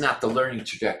 It's not the learning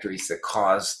trajectories that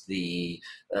cause the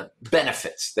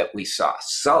benefits that we saw.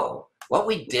 So what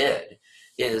we did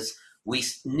is we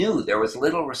knew there was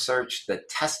little research that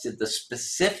tested the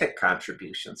specific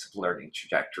contributions of learning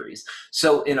trajectories.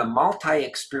 So in a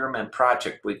multi-experiment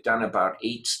project, we've done about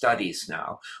 8 studies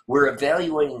now, we're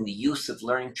evaluating the use of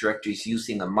learning trajectories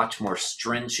using a much more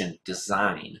stringent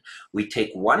design. We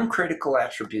take one critical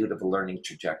attribute of a learning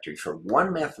trajectory for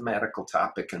one mathematical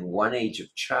topic and one age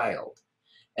of child,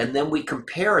 and then we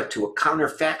compare it to a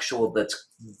counterfactual that's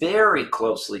very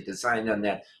closely designed on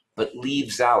that, but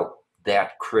leaves out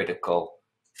that critical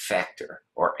factor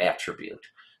or attribute.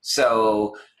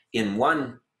 So in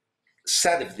one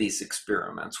set of these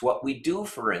experiments, what we do,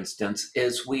 for instance,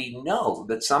 is we know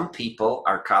that some people,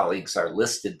 our colleagues are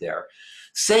listed there,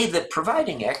 say that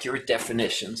providing accurate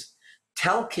definitions,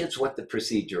 tell kids what the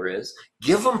procedure is,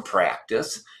 give them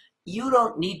practice. You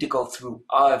don't need to go through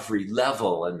every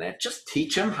level in that. Just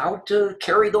teach them how to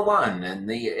carry the one in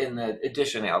the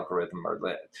addition algorithm or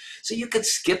that. So you could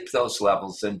skip those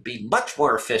levels and be much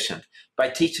more efficient by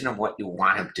teaching them what you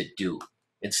want them to do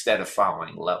instead of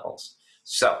following levels.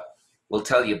 So we'll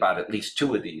tell you about at least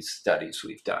 2 of these studies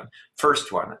we've done.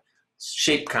 First one,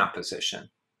 shape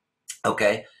composition.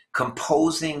 Okay,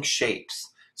 composing shapes.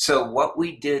 So what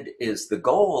we did is, the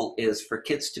goal is for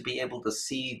kids to be able to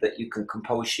see that you can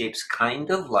compose shapes kind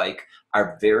of like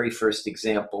our very first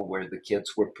example where the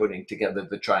kids were putting together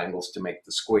the triangles to make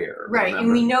the square. Right, remember?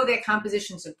 and we know that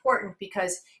composition is important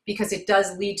because it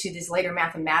does lead to these later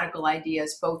mathematical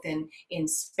ideas, both in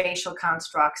spatial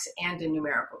constructs and in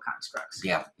numerical constructs.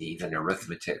 Yeah, even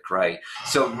arithmetic, right.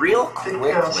 So real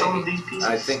quickly,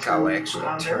 I think I'll actually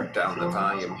turn down the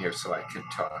volume here so I can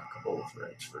talk over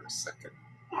it for a second.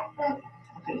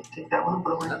 Okay, take that one,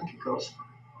 put it where I think it goes.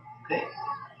 Okay.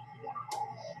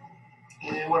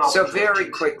 So very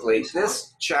quickly,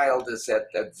 this child is at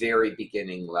the very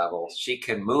beginning level. She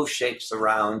can move shapes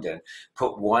around and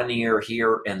put one ear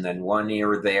here and then one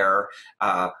ear there,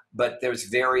 but there's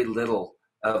very little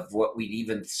of what we'd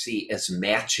even see as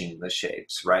matching the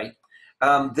shapes, right?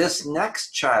 This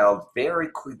next child,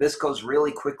 this goes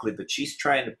really quickly, but she's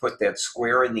trying to put that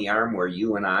square in the arm where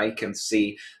you and I can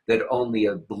see that only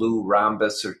a blue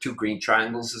rhombus or 2 green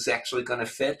triangles is actually going to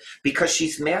fit, because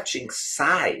she's matching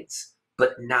sides,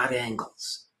 but not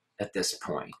angles at this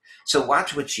point. So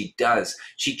watch what she does.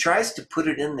 She tries to put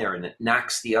it in there and it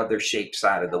knocks the other shapes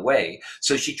out of the way.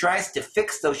 So she tries to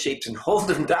fix those shapes and hold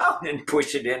them down and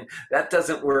push it in. That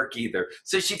doesn't work either.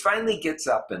 So she finally gets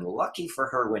up, and lucky for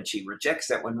her, when she rejects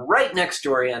that one, right next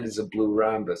to her hand is a blue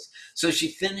rhombus. So she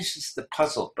finishes the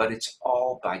puzzle, but it's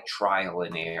all by trial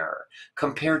and error.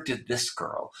 Compared to this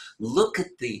girl, look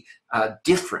at the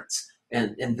difference.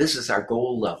 And this is our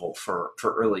goal level for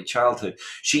early childhood.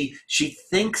 She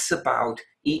thinks about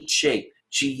each shape.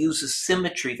 She uses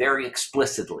symmetry very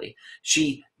explicitly.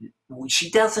 She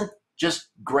doesn't just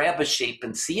grab a shape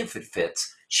and see if it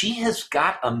fits. She has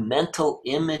got a mental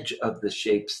image of the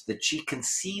shapes that she can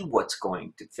see what's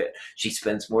going to fit. She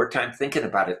spends more time thinking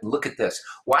about it. Look at this.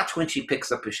 Watch when she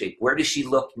picks up a shape. Where does she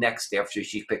look next after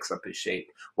she picks up a shape?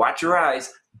 Watch her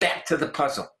eyes. Back to the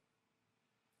puzzle.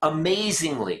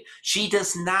 Amazingly, she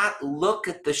does not look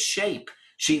at the shape.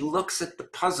 She looks at the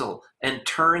puzzle and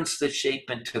turns the shape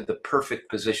into the perfect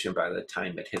position by the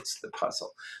time it hits the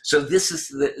puzzle. So this is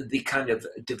the kind of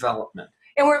development.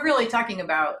 And we're really talking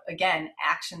about, again,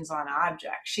 actions on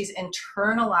objects. She's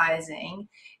internalizing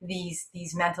these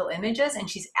mental images and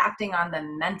she's acting on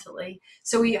them mentally.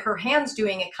 So her hand's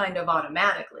doing it kind of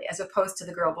automatically, as opposed to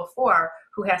the girl before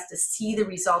who has to see the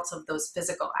results of those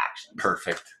physical actions.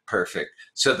 Perfect, perfect.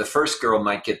 So the first girl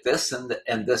might get this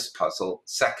and this puzzle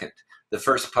second. The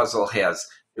first puzzle has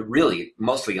really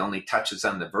mostly only touches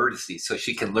on the vertices, so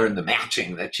she can learn the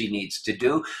matching that she needs to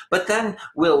do. But then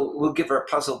we'll give her a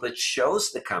puzzle that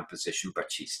shows the composition,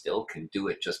 but she still can do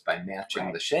it just by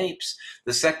matching the shapes.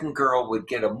 The second girl would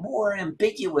get a more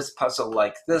ambiguous puzzle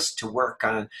like this to work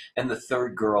on, and the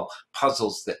third girl,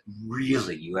 puzzles that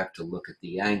really you have to look at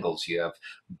the angles, you have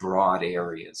broad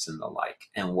areas and the like.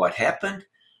 And what happened?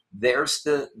 There's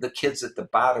the kids at the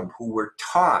bottom who were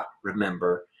taught,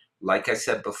 remember, like I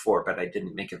said before, but I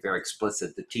didn't make it very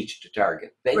explicit, the teach to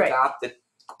target. They got the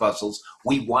puzzles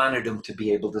we wanted them to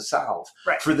be able to solve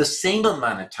for the same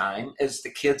amount of time as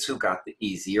the kids who got the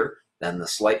easier, then the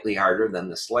slightly harder, then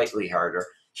the slightly harder.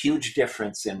 Huge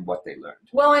difference in what they learned.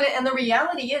 Well, and the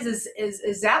reality is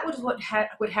that was what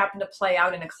would happen to play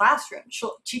out in a classroom.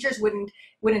 Teachers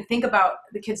wouldn't think about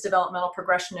the kids' developmental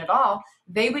progression at all.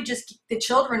 They would the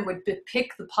children would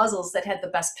pick the puzzles that had the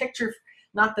best picture,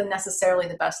 not necessarily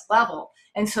the best level.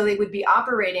 And so they would be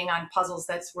operating on puzzles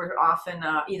that were often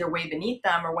either way beneath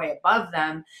them or way above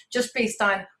them, just based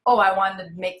on, oh, I wanted to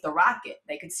make the rocket.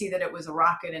 They could see that it was a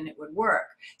rocket and it would work.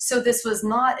 So this was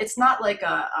it's not like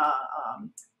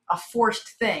a forced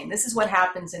thing. This is what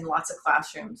happens in lots of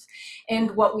classrooms.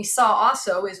 And what we saw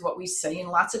also is what we see in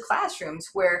lots of classrooms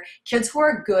where kids who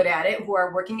are good at it, who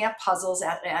are working at puzzles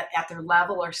at their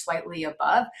level or slightly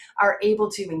above, are able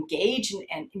to engage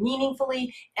and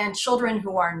meaningfully, and children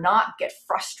who are not get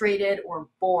frustrated or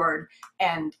bored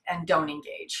and don't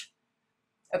engage.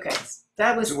 Okay,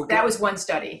 that was one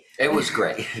study. It was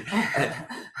great.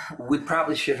 We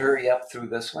probably should hurry up through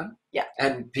this one. Yeah.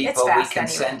 And people, we can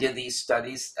send you these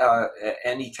studies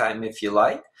anytime if you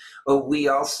like. We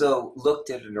also looked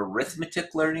at an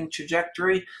arithmetic learning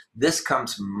trajectory. This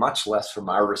comes much less from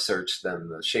our research than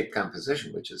the shape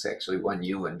composition, which is actually one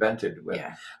you invented with.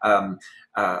 Yeah.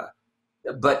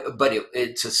 But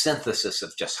it's a synthesis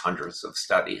of just hundreds of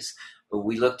studies.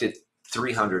 We looked at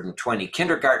 320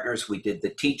 kindergartners. We did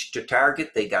the teach to target.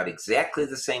 They got exactly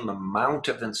the same amount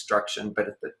of instruction, but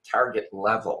at the target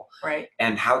level. Right.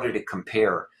 And how did it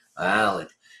compare? Well,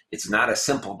 it's not a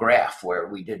simple graph where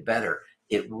we did better.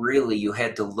 It really, you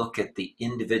had to look at the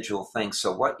individual things.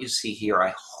 So what you see here,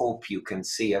 I hope you can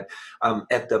see it.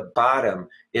 At the bottom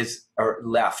or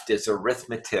left is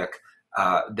arithmetic.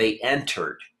 They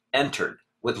entered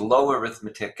with low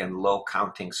arithmetic and low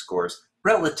counting scores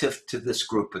relative to this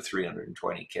group of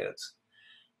 320 kids.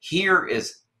 Here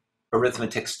is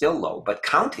arithmetic still low, but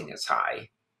counting is high,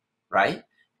 right?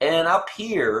 And up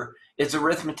here is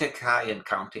arithmetic high and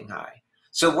counting high.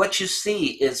 So what you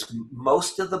see is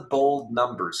most of the bold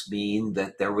numbers mean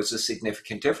that there was a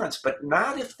significant difference, but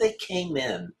not if they came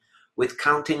in with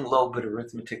counting low but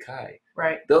arithmetic high.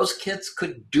 Right. Those kids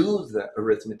could do the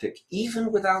arithmetic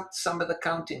even without some of the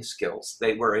counting skills.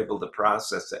 They were able to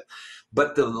process it.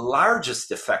 But the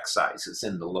largest effect sizes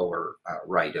in the lower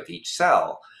right of each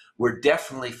cell were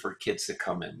definitely for kids that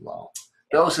come in low.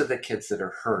 Those are the kids that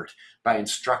are hurt by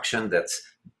instruction that's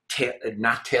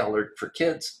not tailored for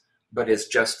kids, but is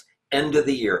just end of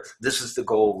the year. This is the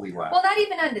goal we want. Well, not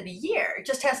even end of the year. It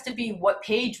just has to be what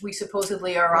page we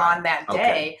supposedly are on that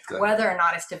day, whether or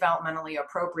not it's developmentally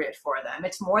appropriate for them.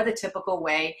 It's more the typical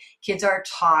way kids are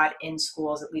taught in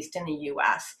schools, at least in the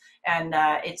U.S. And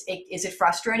is it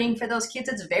frustrating for those kids?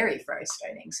 It's very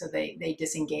frustrating. So they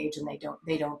disengage and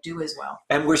they don't do as well.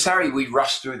 And we're sorry we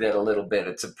rushed through that a little bit.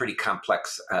 It's a pretty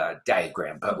complex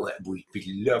diagram, but we'd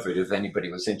love it if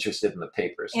anybody was interested in the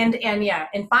papers. And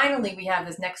finally we have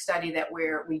this next study that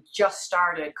we just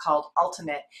started called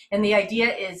Ultimate. And the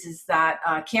idea is that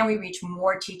can we reach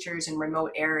more teachers in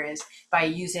remote areas by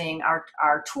using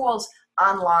our tools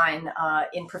online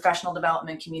in professional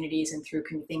development communities and through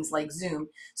things like Zoom.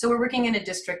 So we're working in a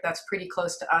district that's pretty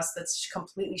close to us that's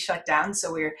completely shut down.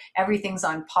 So everything's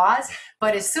on pause.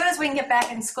 But as soon as we can get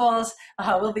back in schools,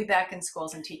 we'll be back in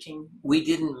schools and teaching. We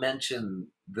didn't mention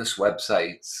this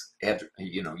website's, It's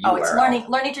URL.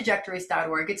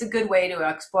 learningtrajectories.org. It's a good way to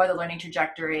explore the learning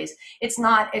trajectories. It's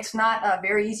not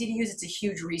very easy to use. It's a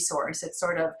huge resource. It's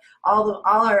sort of all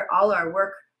our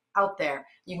work out there.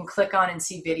 You can click on and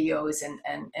see videos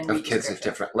and Of kids at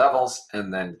different levels,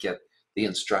 and then get the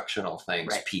instructional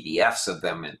things, right. PDFs of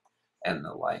them, and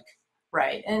the like.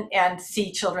 Right, and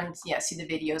see see the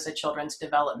videos of children's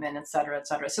development, et cetera, et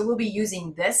cetera. So we'll be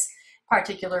using this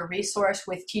particular resource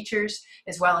with teachers,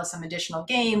 as well as some additional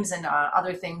games and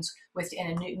other things within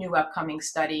a new upcoming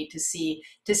study to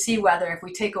see whether, if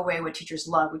we take away what teachers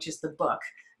love, which is the book,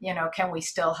 can we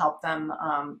still help them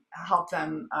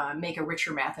make a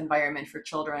richer math environment for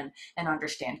children and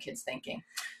understand kids' thinking.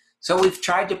 So we've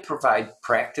tried to provide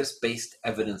practice-based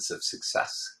evidence of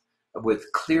success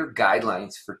with clear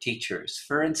guidelines for teachers.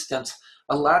 For instance,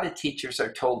 a lot of teachers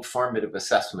are told formative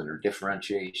assessment or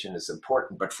differentiation is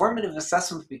important, but formative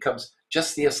assessment becomes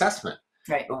just the assessment.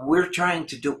 Right. We're trying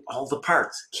to do all the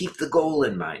parts, keep the goal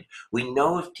in mind. We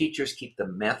know if teachers keep the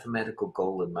mathematical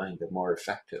goal in mind, they're more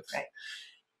effective. Right.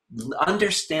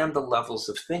 Understand the levels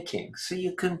of thinking so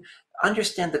you can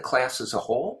understand the class as a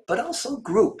whole, but also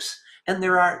groups. And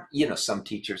there are, some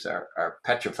teachers are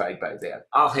petrified by that.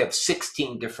 I'll have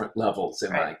 16 different levels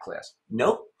in my class.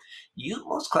 Nope.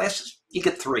 Most classes, you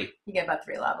get 3. You get about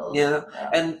 3 levels. Yeah.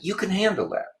 And you can handle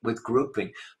that with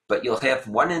grouping, but you'll have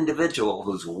one individual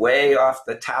who's way off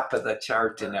the top of the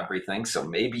chart and everything. So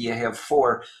maybe you have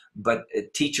 4, but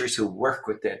teachers who work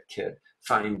with that kid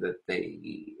find that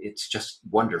it's just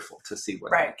wonderful to see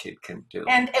what that kid can do.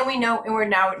 And we know, and we're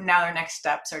now our next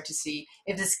steps are to see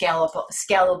if it's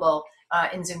scalable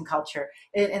in Zoom culture.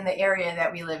 In the area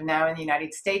that we live now in the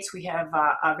United States, we have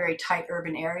very tight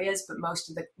urban areas, but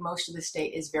most of the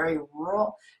state is very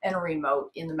rural and remote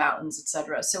in the mountains, et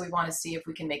cetera. So we want to see if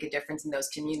we can make a difference in those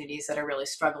communities that are really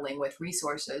struggling with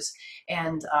resources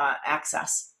and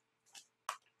access.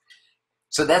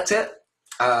 So that's it.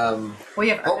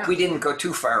 Hope we didn't go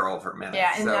too far over minutes.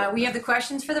 Yeah, and we have the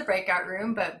questions for the breakout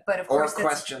room, but of course,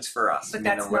 questions for us. But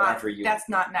that's not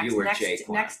next.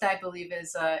 Next, I believe,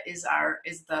 is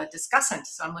the discussant.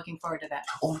 So I'm looking forward to that.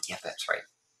 Oh yeah, that's right.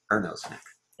 Erno's next.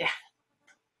 Yeah.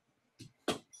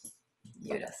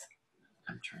 Judith.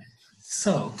 I'm trying.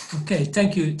 So okay,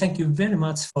 thank you very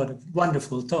much for the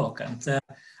wonderful talk, and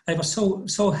I was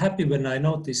so happy when I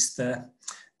noticed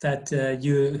that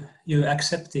you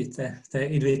accepted the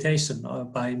invitation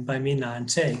by Minna and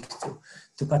Jake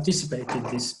to participate in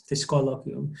this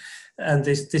colloquium, and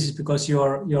this is because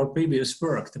your previous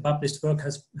work, the published work,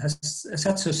 has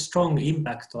such a strong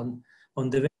impact on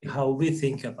the way how we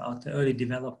think about the early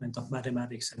development of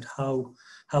mathematics and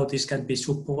how this can be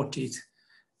supported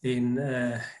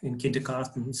in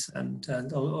kindergartens and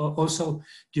also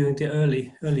during the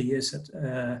early years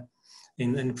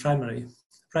in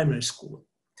primary school.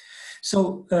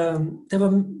 So there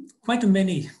were quite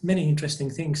many interesting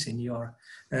things in your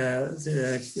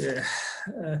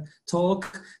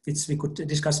talk, which we could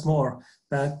discuss more.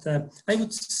 But I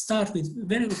would start with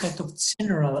very kind of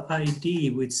general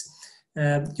idea, which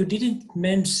you didn't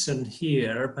mention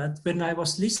here. But when I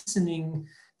was listening,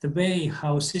 the way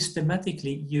how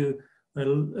systematically you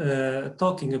were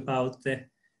talking about the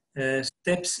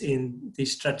steps in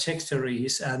these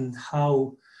trajectories and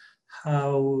how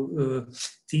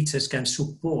teachers can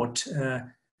support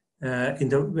in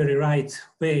the very right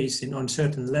ways on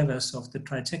certain levels of the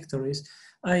trajectories,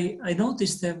 I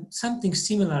noticed something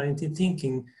similar in the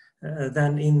thinking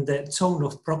than in the zone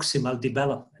of proximal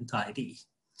development idea.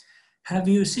 Have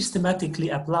you systematically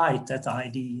applied that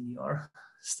idea in your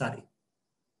study?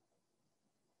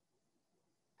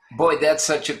 Boy, that's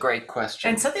such a great question.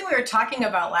 And something we were talking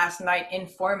about last night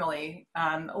informally.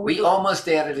 We almost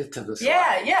added it to the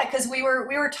slide. Yeah, because we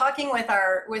were talking with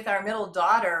our middle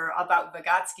daughter about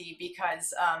Vygotsky,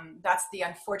 because that's the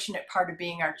unfortunate part of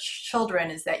being our children,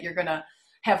 is that you're going to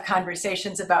have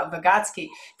conversations about Vygotsky,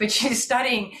 but she's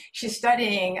studying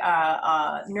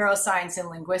neuroscience and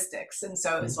linguistics, and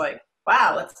so it's like,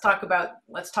 wow, let's talk about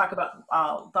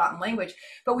thought and language.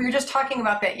 But we were just talking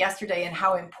about that yesterday and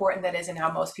how important that is and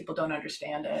how most people don't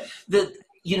understand it.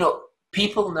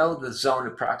 People know the zone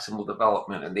of proximal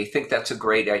development and they think that's a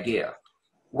great idea.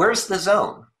 Where's the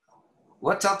zone?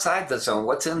 What's outside the zone?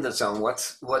 What's in the zone?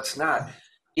 What's not?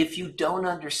 If you don't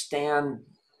understand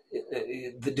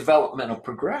the developmental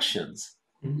progressions,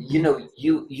 you know,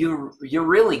 you're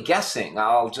really guessing.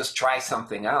 I'll just try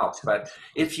something out. But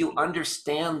if you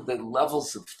understand the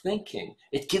levels of thinking,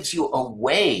 it gives you a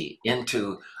way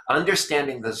into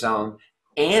understanding the zone,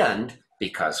 and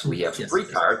because we have three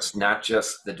parts, not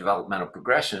just the developmental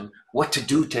progression, what to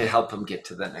do to help them get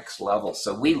to the next level.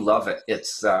 So we love it.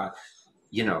 It's,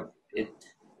 you know,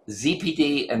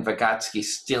 ZPD and Vygotsky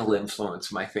still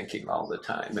influence my thinking all the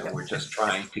time, and we're just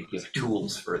trying to give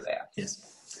tools for that. Yes.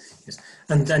 Yes,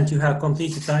 and you have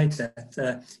completely right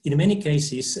that in many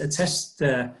cases, just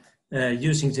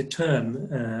using the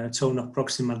term zone of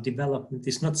proximal development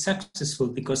is not successful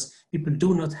because people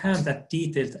do not have that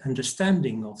detailed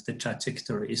understanding of the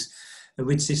trajectories,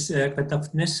 which is kind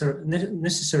of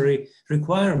necessary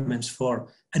requirements for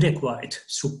adequate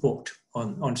support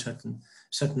on certain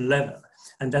level,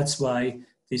 and that's why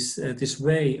this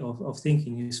way of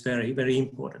thinking is very, very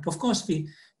important. Of course, we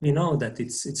know that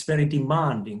it's very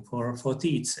demanding for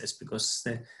teachers because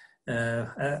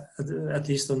at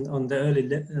least on the early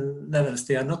levels,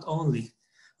 they are not only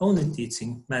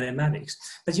teaching mathematics.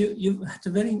 But you had a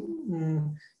very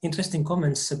interesting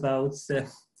comments about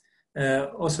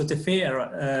also the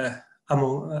fear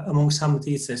among some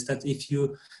teachers that if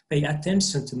you pay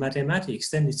attention to mathematics,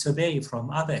 then it's away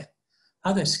from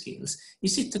other skills.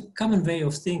 Is it a common way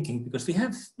of thinking? Because we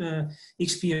have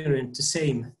experienced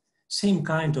the same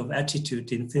kind of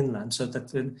attitude in Finland, so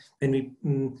that when we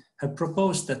have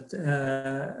proposed that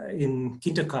in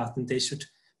kindergarten they should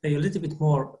pay a little bit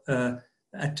more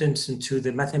attention to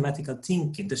the mathematical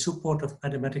thinking, the support of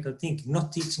mathematical thinking,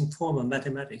 not teaching formal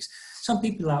mathematics. Some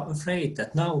people are afraid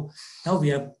that now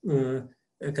we are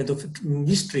kind of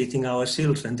mistreating our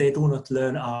children. They do not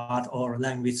learn art or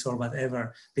language or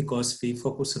whatever because we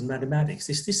focus on mathematics.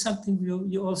 Is this something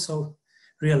you also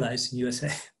realize in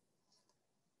USA?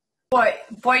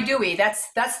 Boy, do we.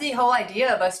 That's the whole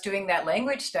idea of us doing that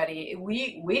language study.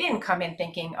 We didn't come in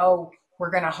thinking, oh, we're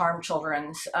going to harm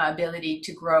children's ability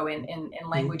to grow in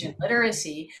language and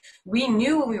literacy. We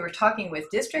knew when we were talking with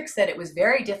districts that it was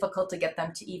very difficult to get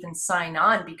them to even sign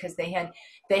on because they had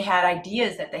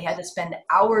ideas that they had to spend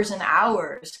hours and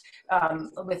hours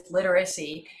with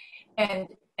literacy, and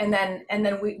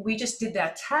then we just did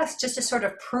that test just to sort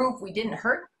of prove we didn't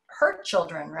hurt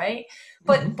children, right?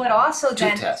 But also two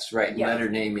then tests, right? Yeah. Letter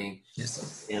naming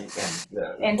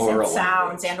and oral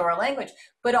sounds language. and oral language.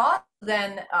 But also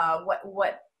then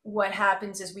what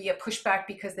happens is we get pushback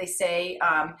because they say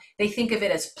they think of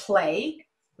it as play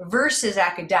versus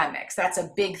academics. That's a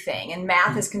big thing. And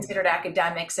math is considered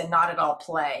academics and not at all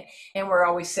play. And we're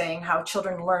always saying how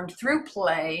children learn through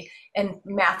play and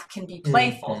math can be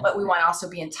playful, but we want to also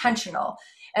be intentional.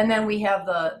 And then we have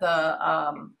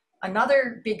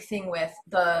another big thing with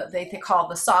they call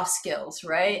the soft skills,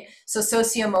 right? So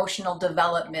socio-emotional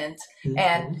development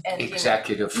and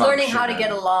executive learning how to get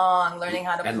along, learning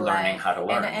how to and play, learning how to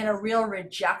learn, and a real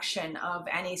rejection of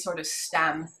any sort of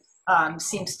STEM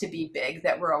seems to be big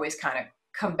that we're always kind of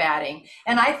combating.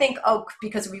 And I think,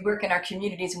 because we work in our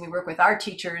communities and we work with our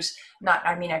teachers,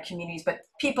 our communities, but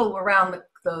people around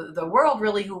the world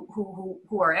really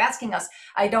who are asking us,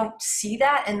 I don't see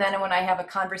that. And then when I have a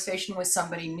conversation with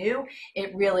somebody new,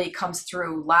 it really comes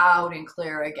through loud and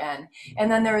clear again. And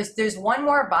then there's one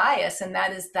more bias, and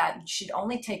that is that you should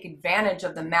only take advantage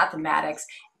of the mathematics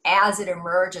as it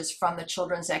emerges from the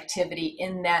children's activity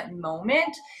in that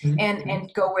moment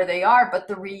and go where they are. But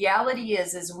the reality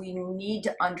is we need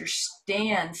to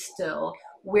understand still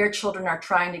where children are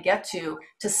trying to get to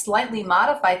slightly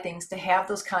modify things, to have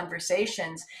those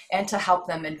conversations and to help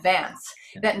them advance.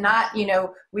 That not,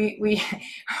 we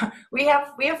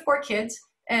have 4 kids,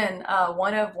 and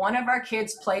one of our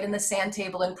kids played in the sand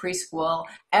table in preschool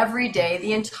every day,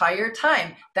 the entire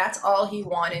time. That's all he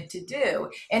wanted to do.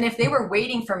 And if they were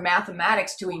waiting for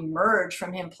mathematics to emerge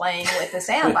from him playing with the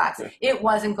sandbox, it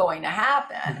wasn't going to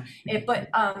happen.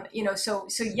 So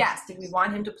yes, did we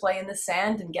want him to play in the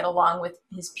sand and get along with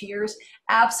his peers?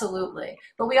 Absolutely.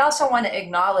 But we also want to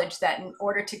acknowledge that in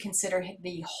order to consider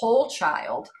the whole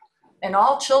child and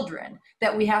all children,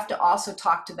 that we have to also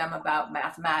talk to them about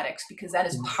mathematics, because that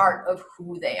is part of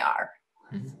who they are.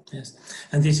 Yes,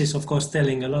 and this is of course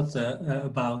telling a lot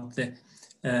about the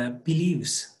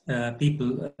beliefs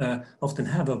people often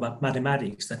have about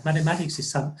mathematics, that mathematics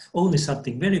is only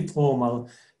something very formal,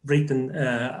 written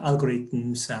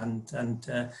algorithms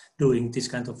and doing this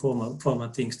kind of formal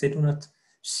things. They do not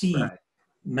see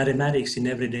mathematics in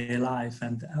everyday life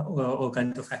and all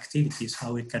kind of activities,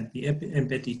 how it can be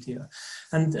embedded here.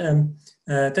 And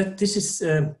that this is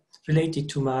related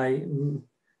to my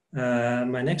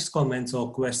my next comments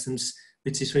or questions,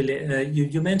 which is really,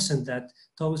 you mentioned that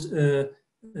those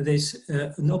there's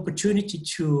an opportunity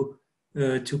to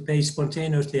pay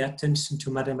spontaneously attention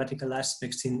to mathematical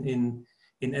aspects in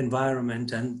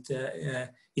environment, and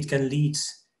it can lead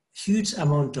huge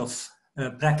amount of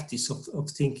practice of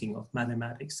thinking of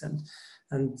mathematics,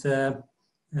 and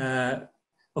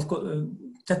of course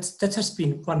that has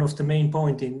been one of the main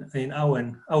point in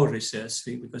our research,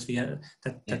 because we have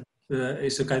that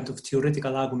is a kind of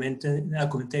theoretical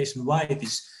argumentation why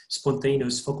these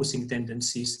spontaneous focusing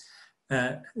tendencies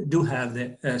do have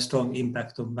the strong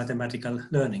impact on mathematical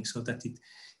learning, so that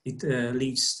it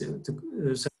leads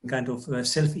to some kind of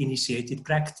self-initiated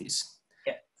practice.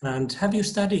 Yeah. And have you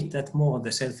studied that more,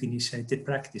 the self-initiated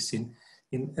practice in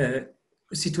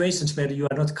situations where you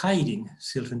are not guiding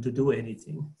children to do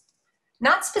anything?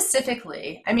 Not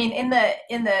specifically. I mean, in the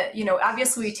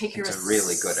obviously we take your It's a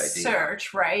really good idea.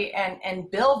 research, right, and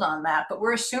build on that, but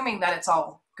we're assuming that it's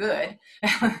all good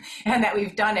and that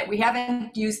we've done it. We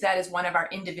haven't used that as one of our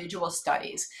individual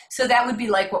studies. So that would be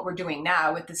like what we're doing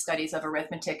now with the studies of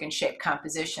arithmetic and shape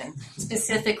composition,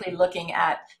 specifically looking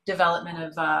at development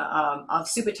of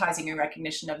subitizing and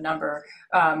recognition of number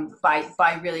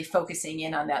by really focusing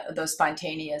in on those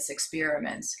spontaneous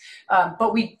experiments.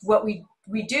 But what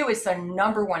we do is the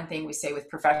number one thing we say with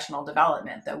professional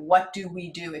development, that what do we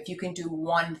do? If you can do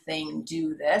one thing,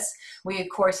 do this. We, of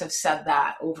course, have said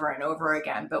that over and over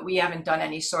again, but we haven't done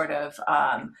any sort of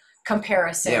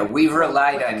comparison. Yeah, we've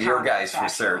relied on your guys'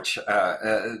 research,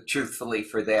 truthfully,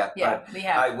 for that. Yeah, but we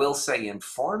have. I will say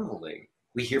informally,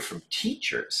 we hear from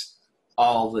teachers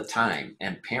all the time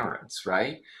and parents,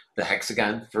 right? The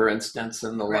hexagon, for instance,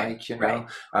 and the like, you know.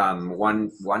 Right.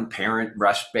 One parent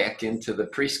rushed back into the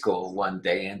preschool one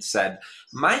day and said,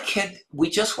 my kid, we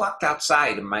just walked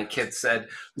outside and my kid said,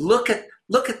 look at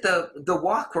the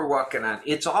walk we're walking on.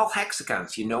 It's all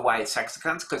hexagons. You know why it's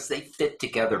hexagons? Because they fit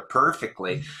together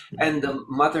perfectly. And the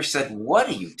mother said, what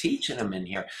are you teaching them in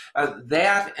here?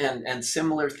 That and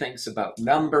similar things about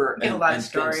number and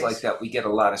things like that. We get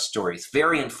a lot of stories.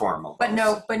 Very informal. But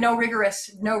no rigorous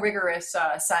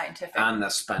scientific. On the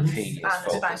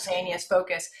spontaneous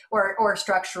focus or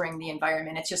structuring the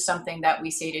environment. It's just something that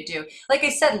we say to do. Like I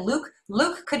said,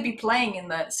 Luke could be playing in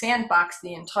the sandbox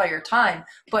the entire time,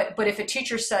 but if a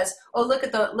teacher says, "Oh, look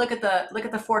at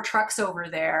the 4 trucks over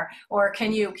there," or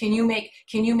can you make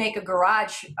a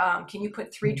garage? Can you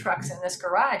put 3 trucks in this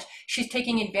garage? She's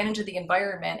taking advantage of the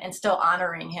environment and still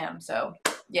honoring him. So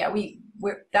yeah,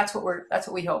 that's what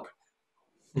we hope.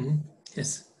 Mm-hmm.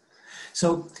 Yes.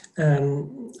 So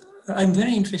I'm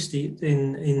very interested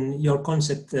in your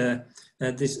concept,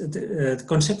 the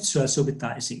conceptual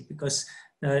subitizing, because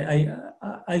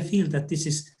I feel that this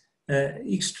is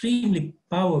extremely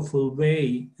powerful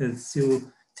way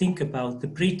to think about the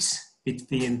bridge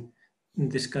between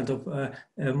this kind of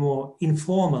more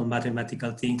informal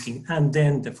mathematical thinking and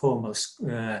then the formal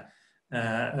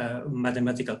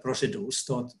mathematical procedures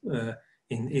taught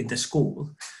in the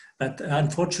school. But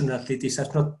unfortunately, this is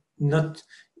not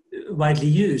widely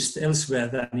used elsewhere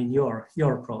than in your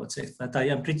project. But I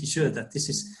am pretty sure that this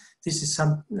is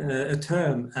a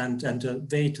term and a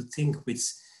way to think which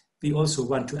we also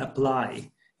want to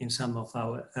apply in some of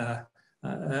our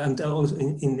and also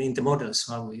in the models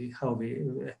how we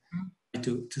try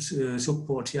to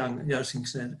support young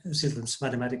children's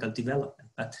mathematical development.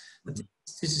 But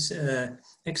this is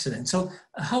excellent. So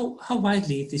how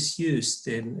widely it is used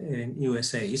in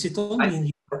USA? Is it only in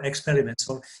your experiments,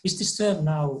 or is this term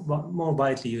now more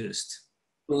widely used?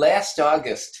 Last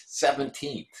August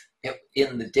 17th,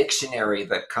 in the dictionary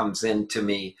that comes into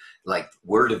me, like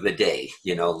word of the day,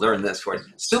 learn this word.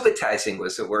 Subitizing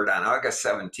was the word on August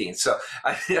 17th. So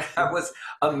I was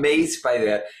amazed by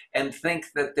that and think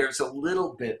that there's a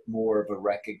little bit more of a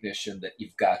recognition that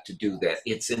you've got to do that.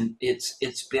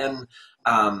 It's been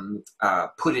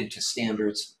put into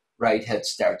standards, right? Head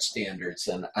Start standards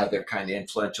and other kind of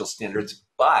influential standards.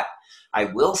 But I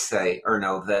will say,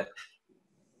 Erno, that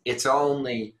it's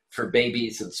only for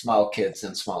babies and small kids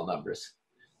and small numbers,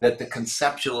 that the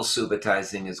conceptual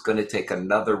subitizing is going to take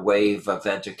another wave of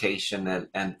education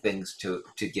and things to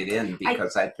get in,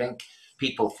 because I think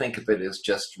people think of it as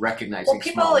just recognizing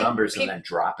small numbers and then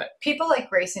drop it. People like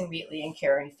Grayson Wheatley and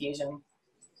Karen Fusion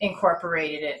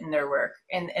incorporated it in their work,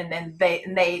 and then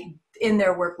they in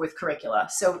their work with curricula.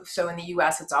 So in the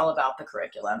US, it's all about the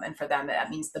curriculum, and for them that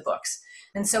means the books.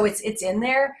 And so it's in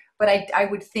there. But I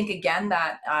would think again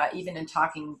that even in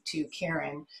talking to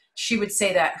Karen, she would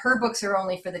say that her books are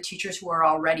only for the teachers who are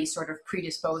already sort of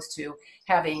predisposed to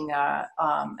having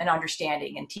an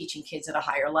understanding and teaching kids at a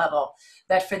higher level.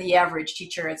 That for the average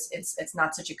teacher, it's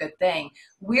not such a good thing.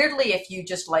 Weirdly, if you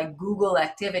just like Google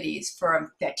activities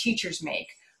that teachers make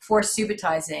forced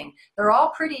subitizing, they're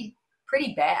all pretty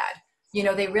bad. You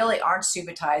know, they really aren't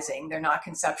subitizing. They're not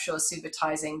conceptual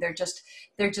subitizing. They're just,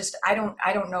 I don't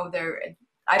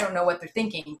know what they're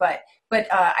thinking, but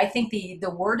I think the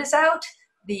word is out.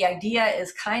 The idea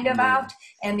is kind of out,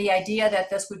 and the idea that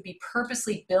this would be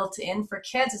purposely built in for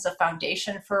kids as a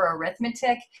foundation for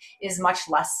arithmetic is much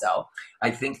less so. I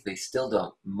think they still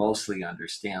don't mostly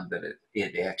understand that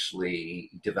it actually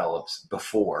develops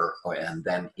before and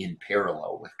then in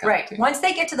parallel with counting. Right. Once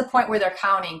they get to the point where they're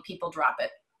counting, people drop it.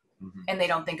 And they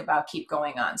don't think about keep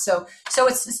going on. So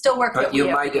it's still work. But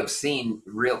you might have seen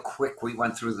real quick, we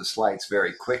went through the slides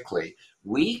very quickly.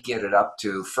 We get it up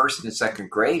to first and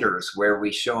second graders where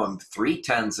we show them 3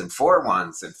 10s and 4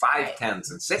 1s and 5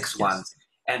 10s and 6 1s,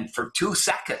 and for 2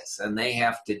 seconds, and they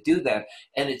have to do that.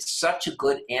 And it's such a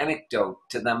good anecdote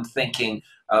to them thinking,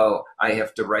 oh, I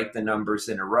have to write the numbers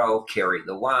in a row, carry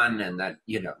the 1, and then,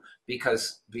 you know,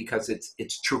 because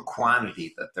it's true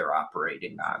quantity that they're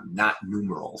operating on, not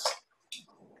numerals.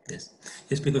 Yes,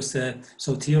 because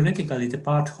so theoretically the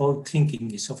part-whole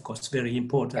thinking is of course very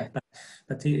important,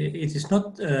 but it is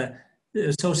not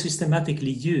so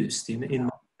systematically used in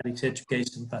mathematics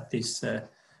education. But this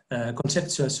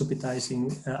conceptual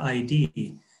subitizing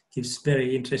idea gives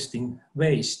very interesting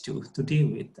ways to deal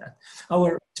with that.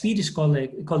 Our Swedish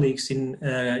colleagues in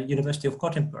University of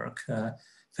Gothenburg,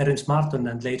 Ferenc Marton,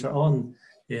 and later on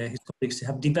his colleagues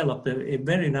have developed a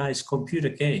very nice computer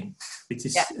game, which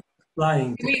is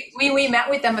flying. We met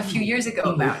with them a few years ago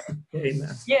about it.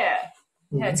 Yeah,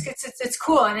 it's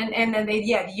cool, and then they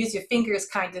use your fingers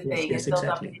kind of thing. Yes,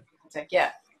 exactly.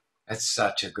 Yeah, that's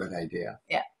such a good idea.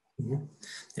 Yeah.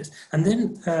 Yes, and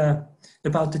then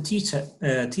about the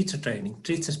teacher training,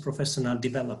 teachers' professional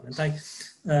development.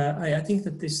 I think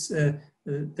that this.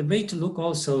 The way to look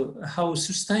also how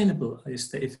sustainable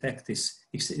is the effect is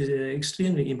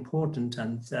extremely important,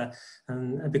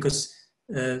 and because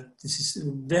this is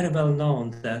very well known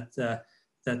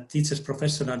that teachers'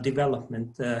 professional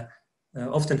development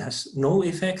often has no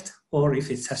effect, or if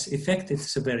it has effect,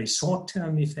 it's a very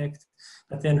short-term effect.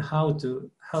 But then how to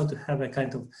have a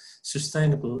kind of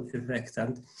sustainable effect,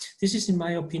 and this is, in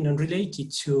my opinion,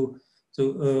 related to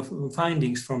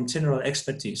findings from general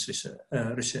expertise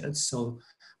research. So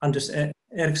Anders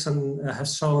Ericsson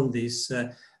has shown this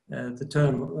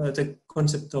the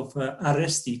concept of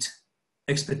arrested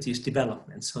expertise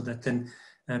development, so that then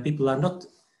people are not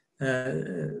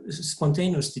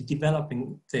spontaneously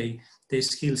developing their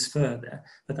skills further.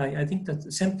 But I think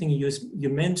that something you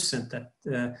mentioned, that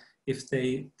if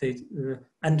they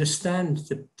understand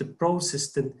the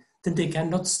process, then they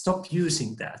cannot stop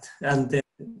using that, and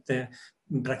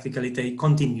practically they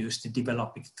continuously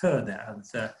develop it further.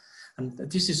 And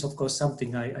this is of course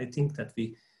something I think that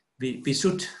we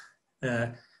should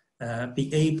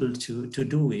be able to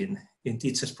do in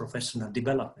teachers' professional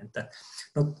development, that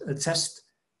not just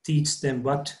teach them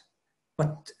what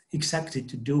exactly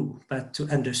to do, but to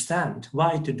understand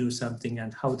why to do something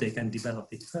and how they can develop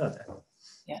it further.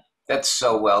 Yeah, that's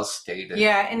so well stated.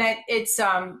 Yeah, and it's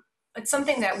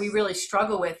something that we really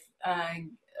struggle with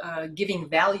giving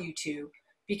value to,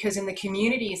 because in the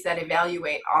communities that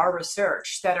evaluate our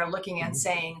research, that are looking at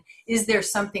saying, is there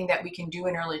something that we can do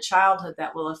in early childhood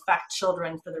that will affect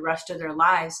children for the rest of their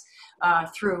lives,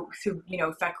 through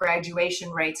affect graduation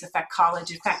rates, affect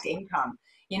college, affect income?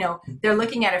 They're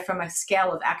looking at it from a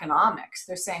scale of economics.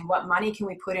 They're saying, what money can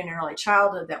we put in early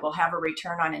childhood that will have a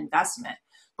return on investment?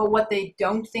 But what they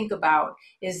don't think about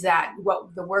is that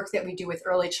the work that we do with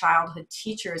early childhood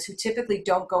teachers, who typically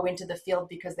don't go into the field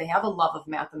because they have a love of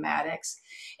mathematics.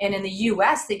 And in the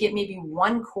US, they get maybe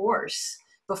 1 course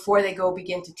before they go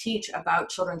begin to teach about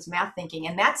children's math thinking.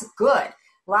 And that's good.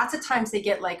 Lots of times they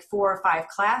get like 4 or 5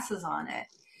 classes on it.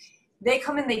 They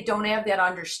come in, they don't have that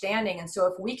understanding. And so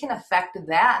if we can affect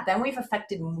that, then we've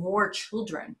affected more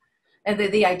children. And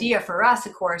the idea for us,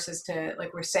 of course, is to,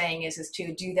 like we're saying, is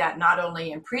to do that not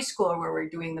only in preschool, where we're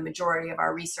doing the majority of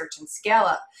our research and scale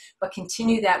up, but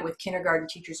continue that with kindergarten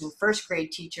teachers and first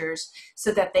grade teachers,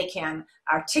 so that they can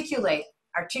articulate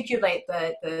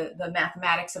the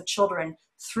mathematics of children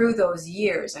through those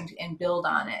years and build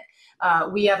on it.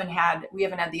 We haven't had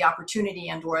the opportunity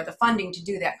and or the funding to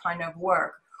do that kind of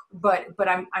work, but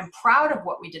I'm proud of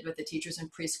what we did with the teachers in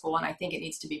preschool, and I think it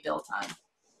needs to be built on.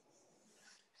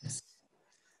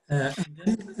 And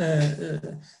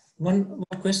then, one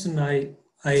question I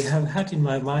have had in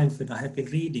my mind when I have been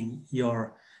reading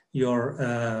your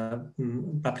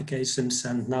publications,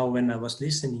 and now when I was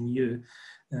listening you,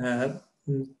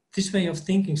 this way of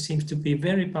thinking seems to be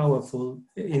very powerful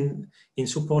in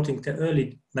supporting the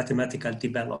early mathematical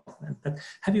development. But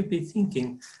have you been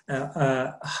thinking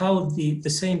how the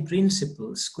same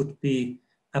principles could be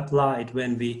applied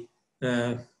when we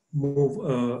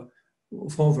move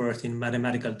forward in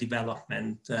mathematical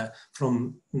development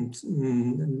from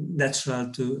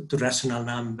natural to rational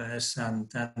numbers and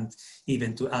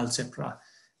even to algebra?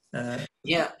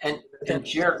 Yeah, and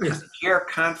Jer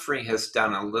Confrey has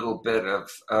done a little bit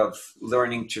of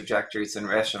learning trajectories and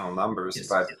rational numbers, Yes.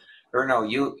 but Erno,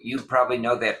 you probably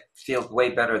know that field way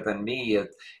better than me.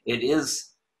 It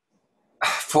is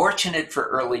fortunate for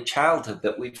early childhood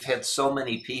that we've had so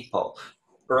many people,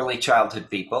 early childhood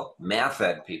people, math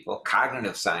ed people,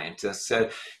 cognitive scientists.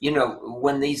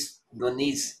 When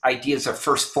these ideas are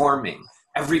first forming,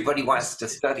 everybody wants to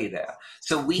study that.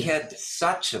 So we had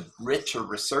such a richer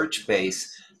research base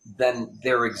than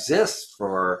there exists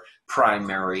for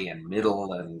primary and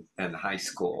middle and high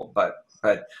school. But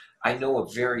I know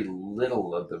a very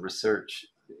little of the research.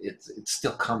 It's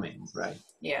still coming, right?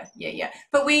 Yeah.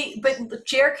 But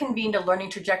Jer convened a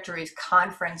learning trajectories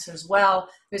conference as well.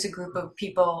 There's a group of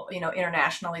people,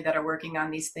 internationally that are working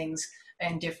on these things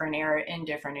in different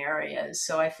areas.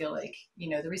 So I feel like,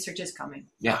 the research is coming.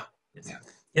 Yeah.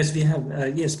 Yes, we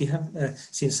have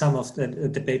seen some of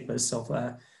the papers of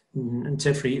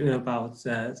Jeffrey about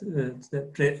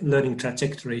the learning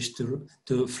trajectories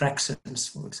to fractions,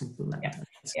 for example.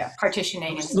 Yeah,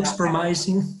 partitioning. Looks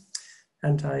promising,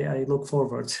 and I look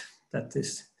forward that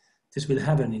this will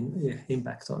have an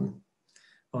impact on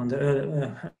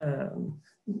the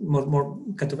more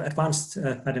kind of advanced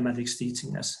mathematics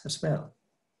teaching as well.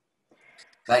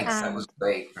 Thanks, that was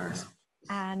great.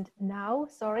 And now,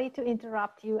 sorry to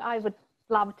interrupt you, I would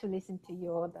love to listen to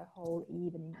you the whole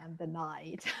evening and the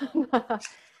night.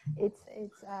 It's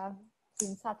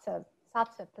been such a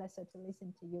pleasure to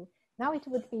listen to you. Now it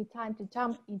would be time to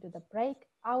jump into the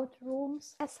breakout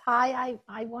rooms. Yes, hi,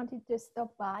 I wanted to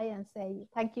stop by and say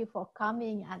thank you for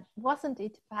coming, and wasn't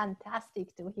it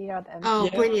fantastic to hear them? Oh,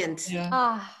 yeah, brilliant.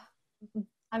 Yeah.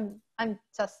 I'm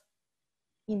just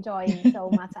enjoying so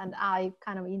much, and I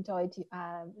kind of enjoyed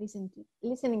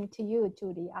listening to you,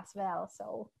 Judy, as well.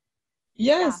 So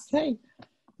yes, yeah. Hey.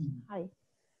 Hi.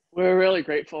 We're really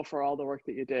grateful for all the work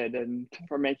that you did and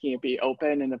for making it be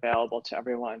open and available to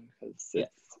everyone, because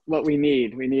it's what we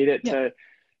need. We need it to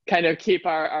kind of keep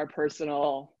our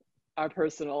personal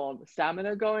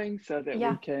stamina going, so that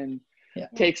we can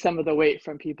take some of the weight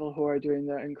from people who are doing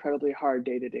the incredibly hard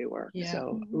day-to-day work.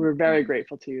 So we're very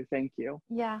grateful to you. Thank you.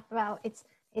 Yeah, well, it's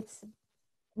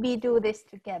we do this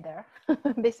together.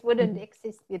 This wouldn't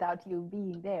exist without you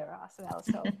being there as well.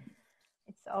 So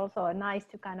it's also nice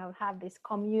to kind of have this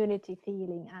community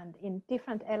feeling. And in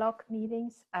different ELOC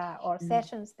meetings or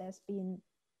sessions, there's been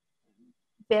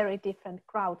very different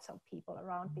crowds of people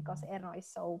around, because Erno is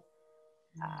so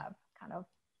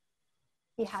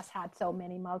he has had so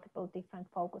many multiple different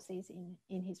focuses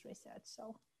in his research.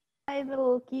 So I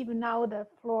will give now the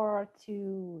floor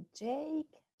to Jake.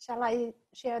 Shall I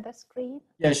share the screen?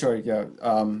 Yeah, sure. Yeah,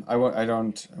 I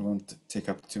won't take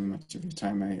up too much of your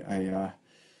time.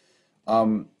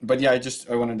 But yeah,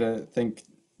 I wanted to thank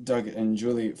Doug and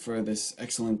Julie for this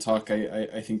excellent talk.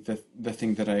 I think that the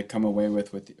thing that I come away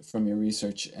with from your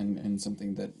research and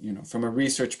something that, from a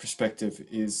research perspective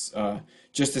is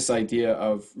just this idea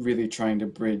of really trying to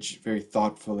bridge very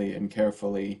thoughtfully and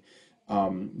carefully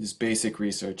this basic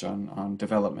research on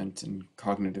development and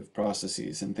cognitive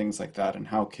processes and things like that, and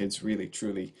how kids really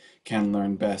truly can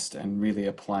learn best, and really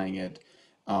applying it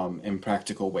in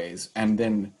practical ways, and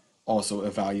then also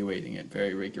evaluating it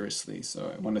very rigorously.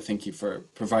 So I want to thank you for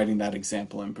providing that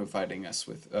example and providing us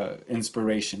with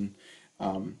inspiration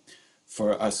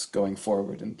for us going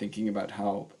forward and thinking about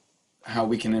how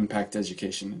we can impact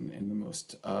education in the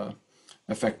most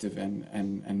effective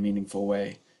and meaningful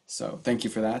way. So thank you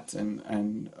for that,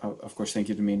 and of course thank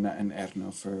you to Mina and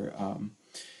Erno for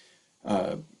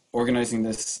organizing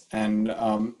this, and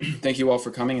thank you all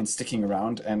for coming and sticking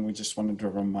around. And we just wanted to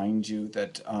remind you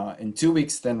that in 2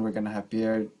 weeks then we're going to have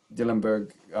Pierre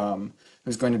Dillenberg,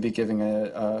 who's going to be giving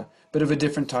a bit of a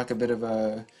different talk, a bit of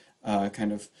a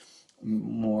kind of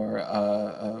more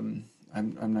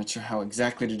I'm not sure how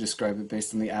exactly to describe it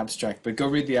based on the abstract, but go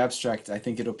read the abstract. I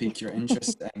think it'll pique your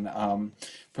interest and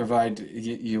provide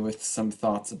you with some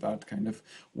thoughts about kind of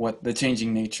what the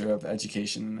changing nature of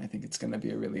education. And I think it's going to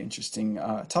be a really interesting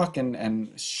talk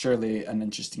and surely an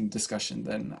interesting discussion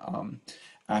then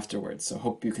afterwards. So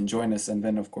hope you can join us. And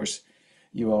then, of course,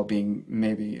 you all being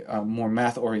maybe more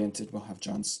math oriented, we'll have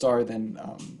John Starr then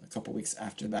a couple weeks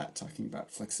after that talking about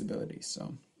flexibility.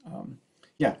 So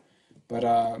yeah. But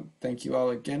thank you all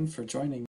again for joining.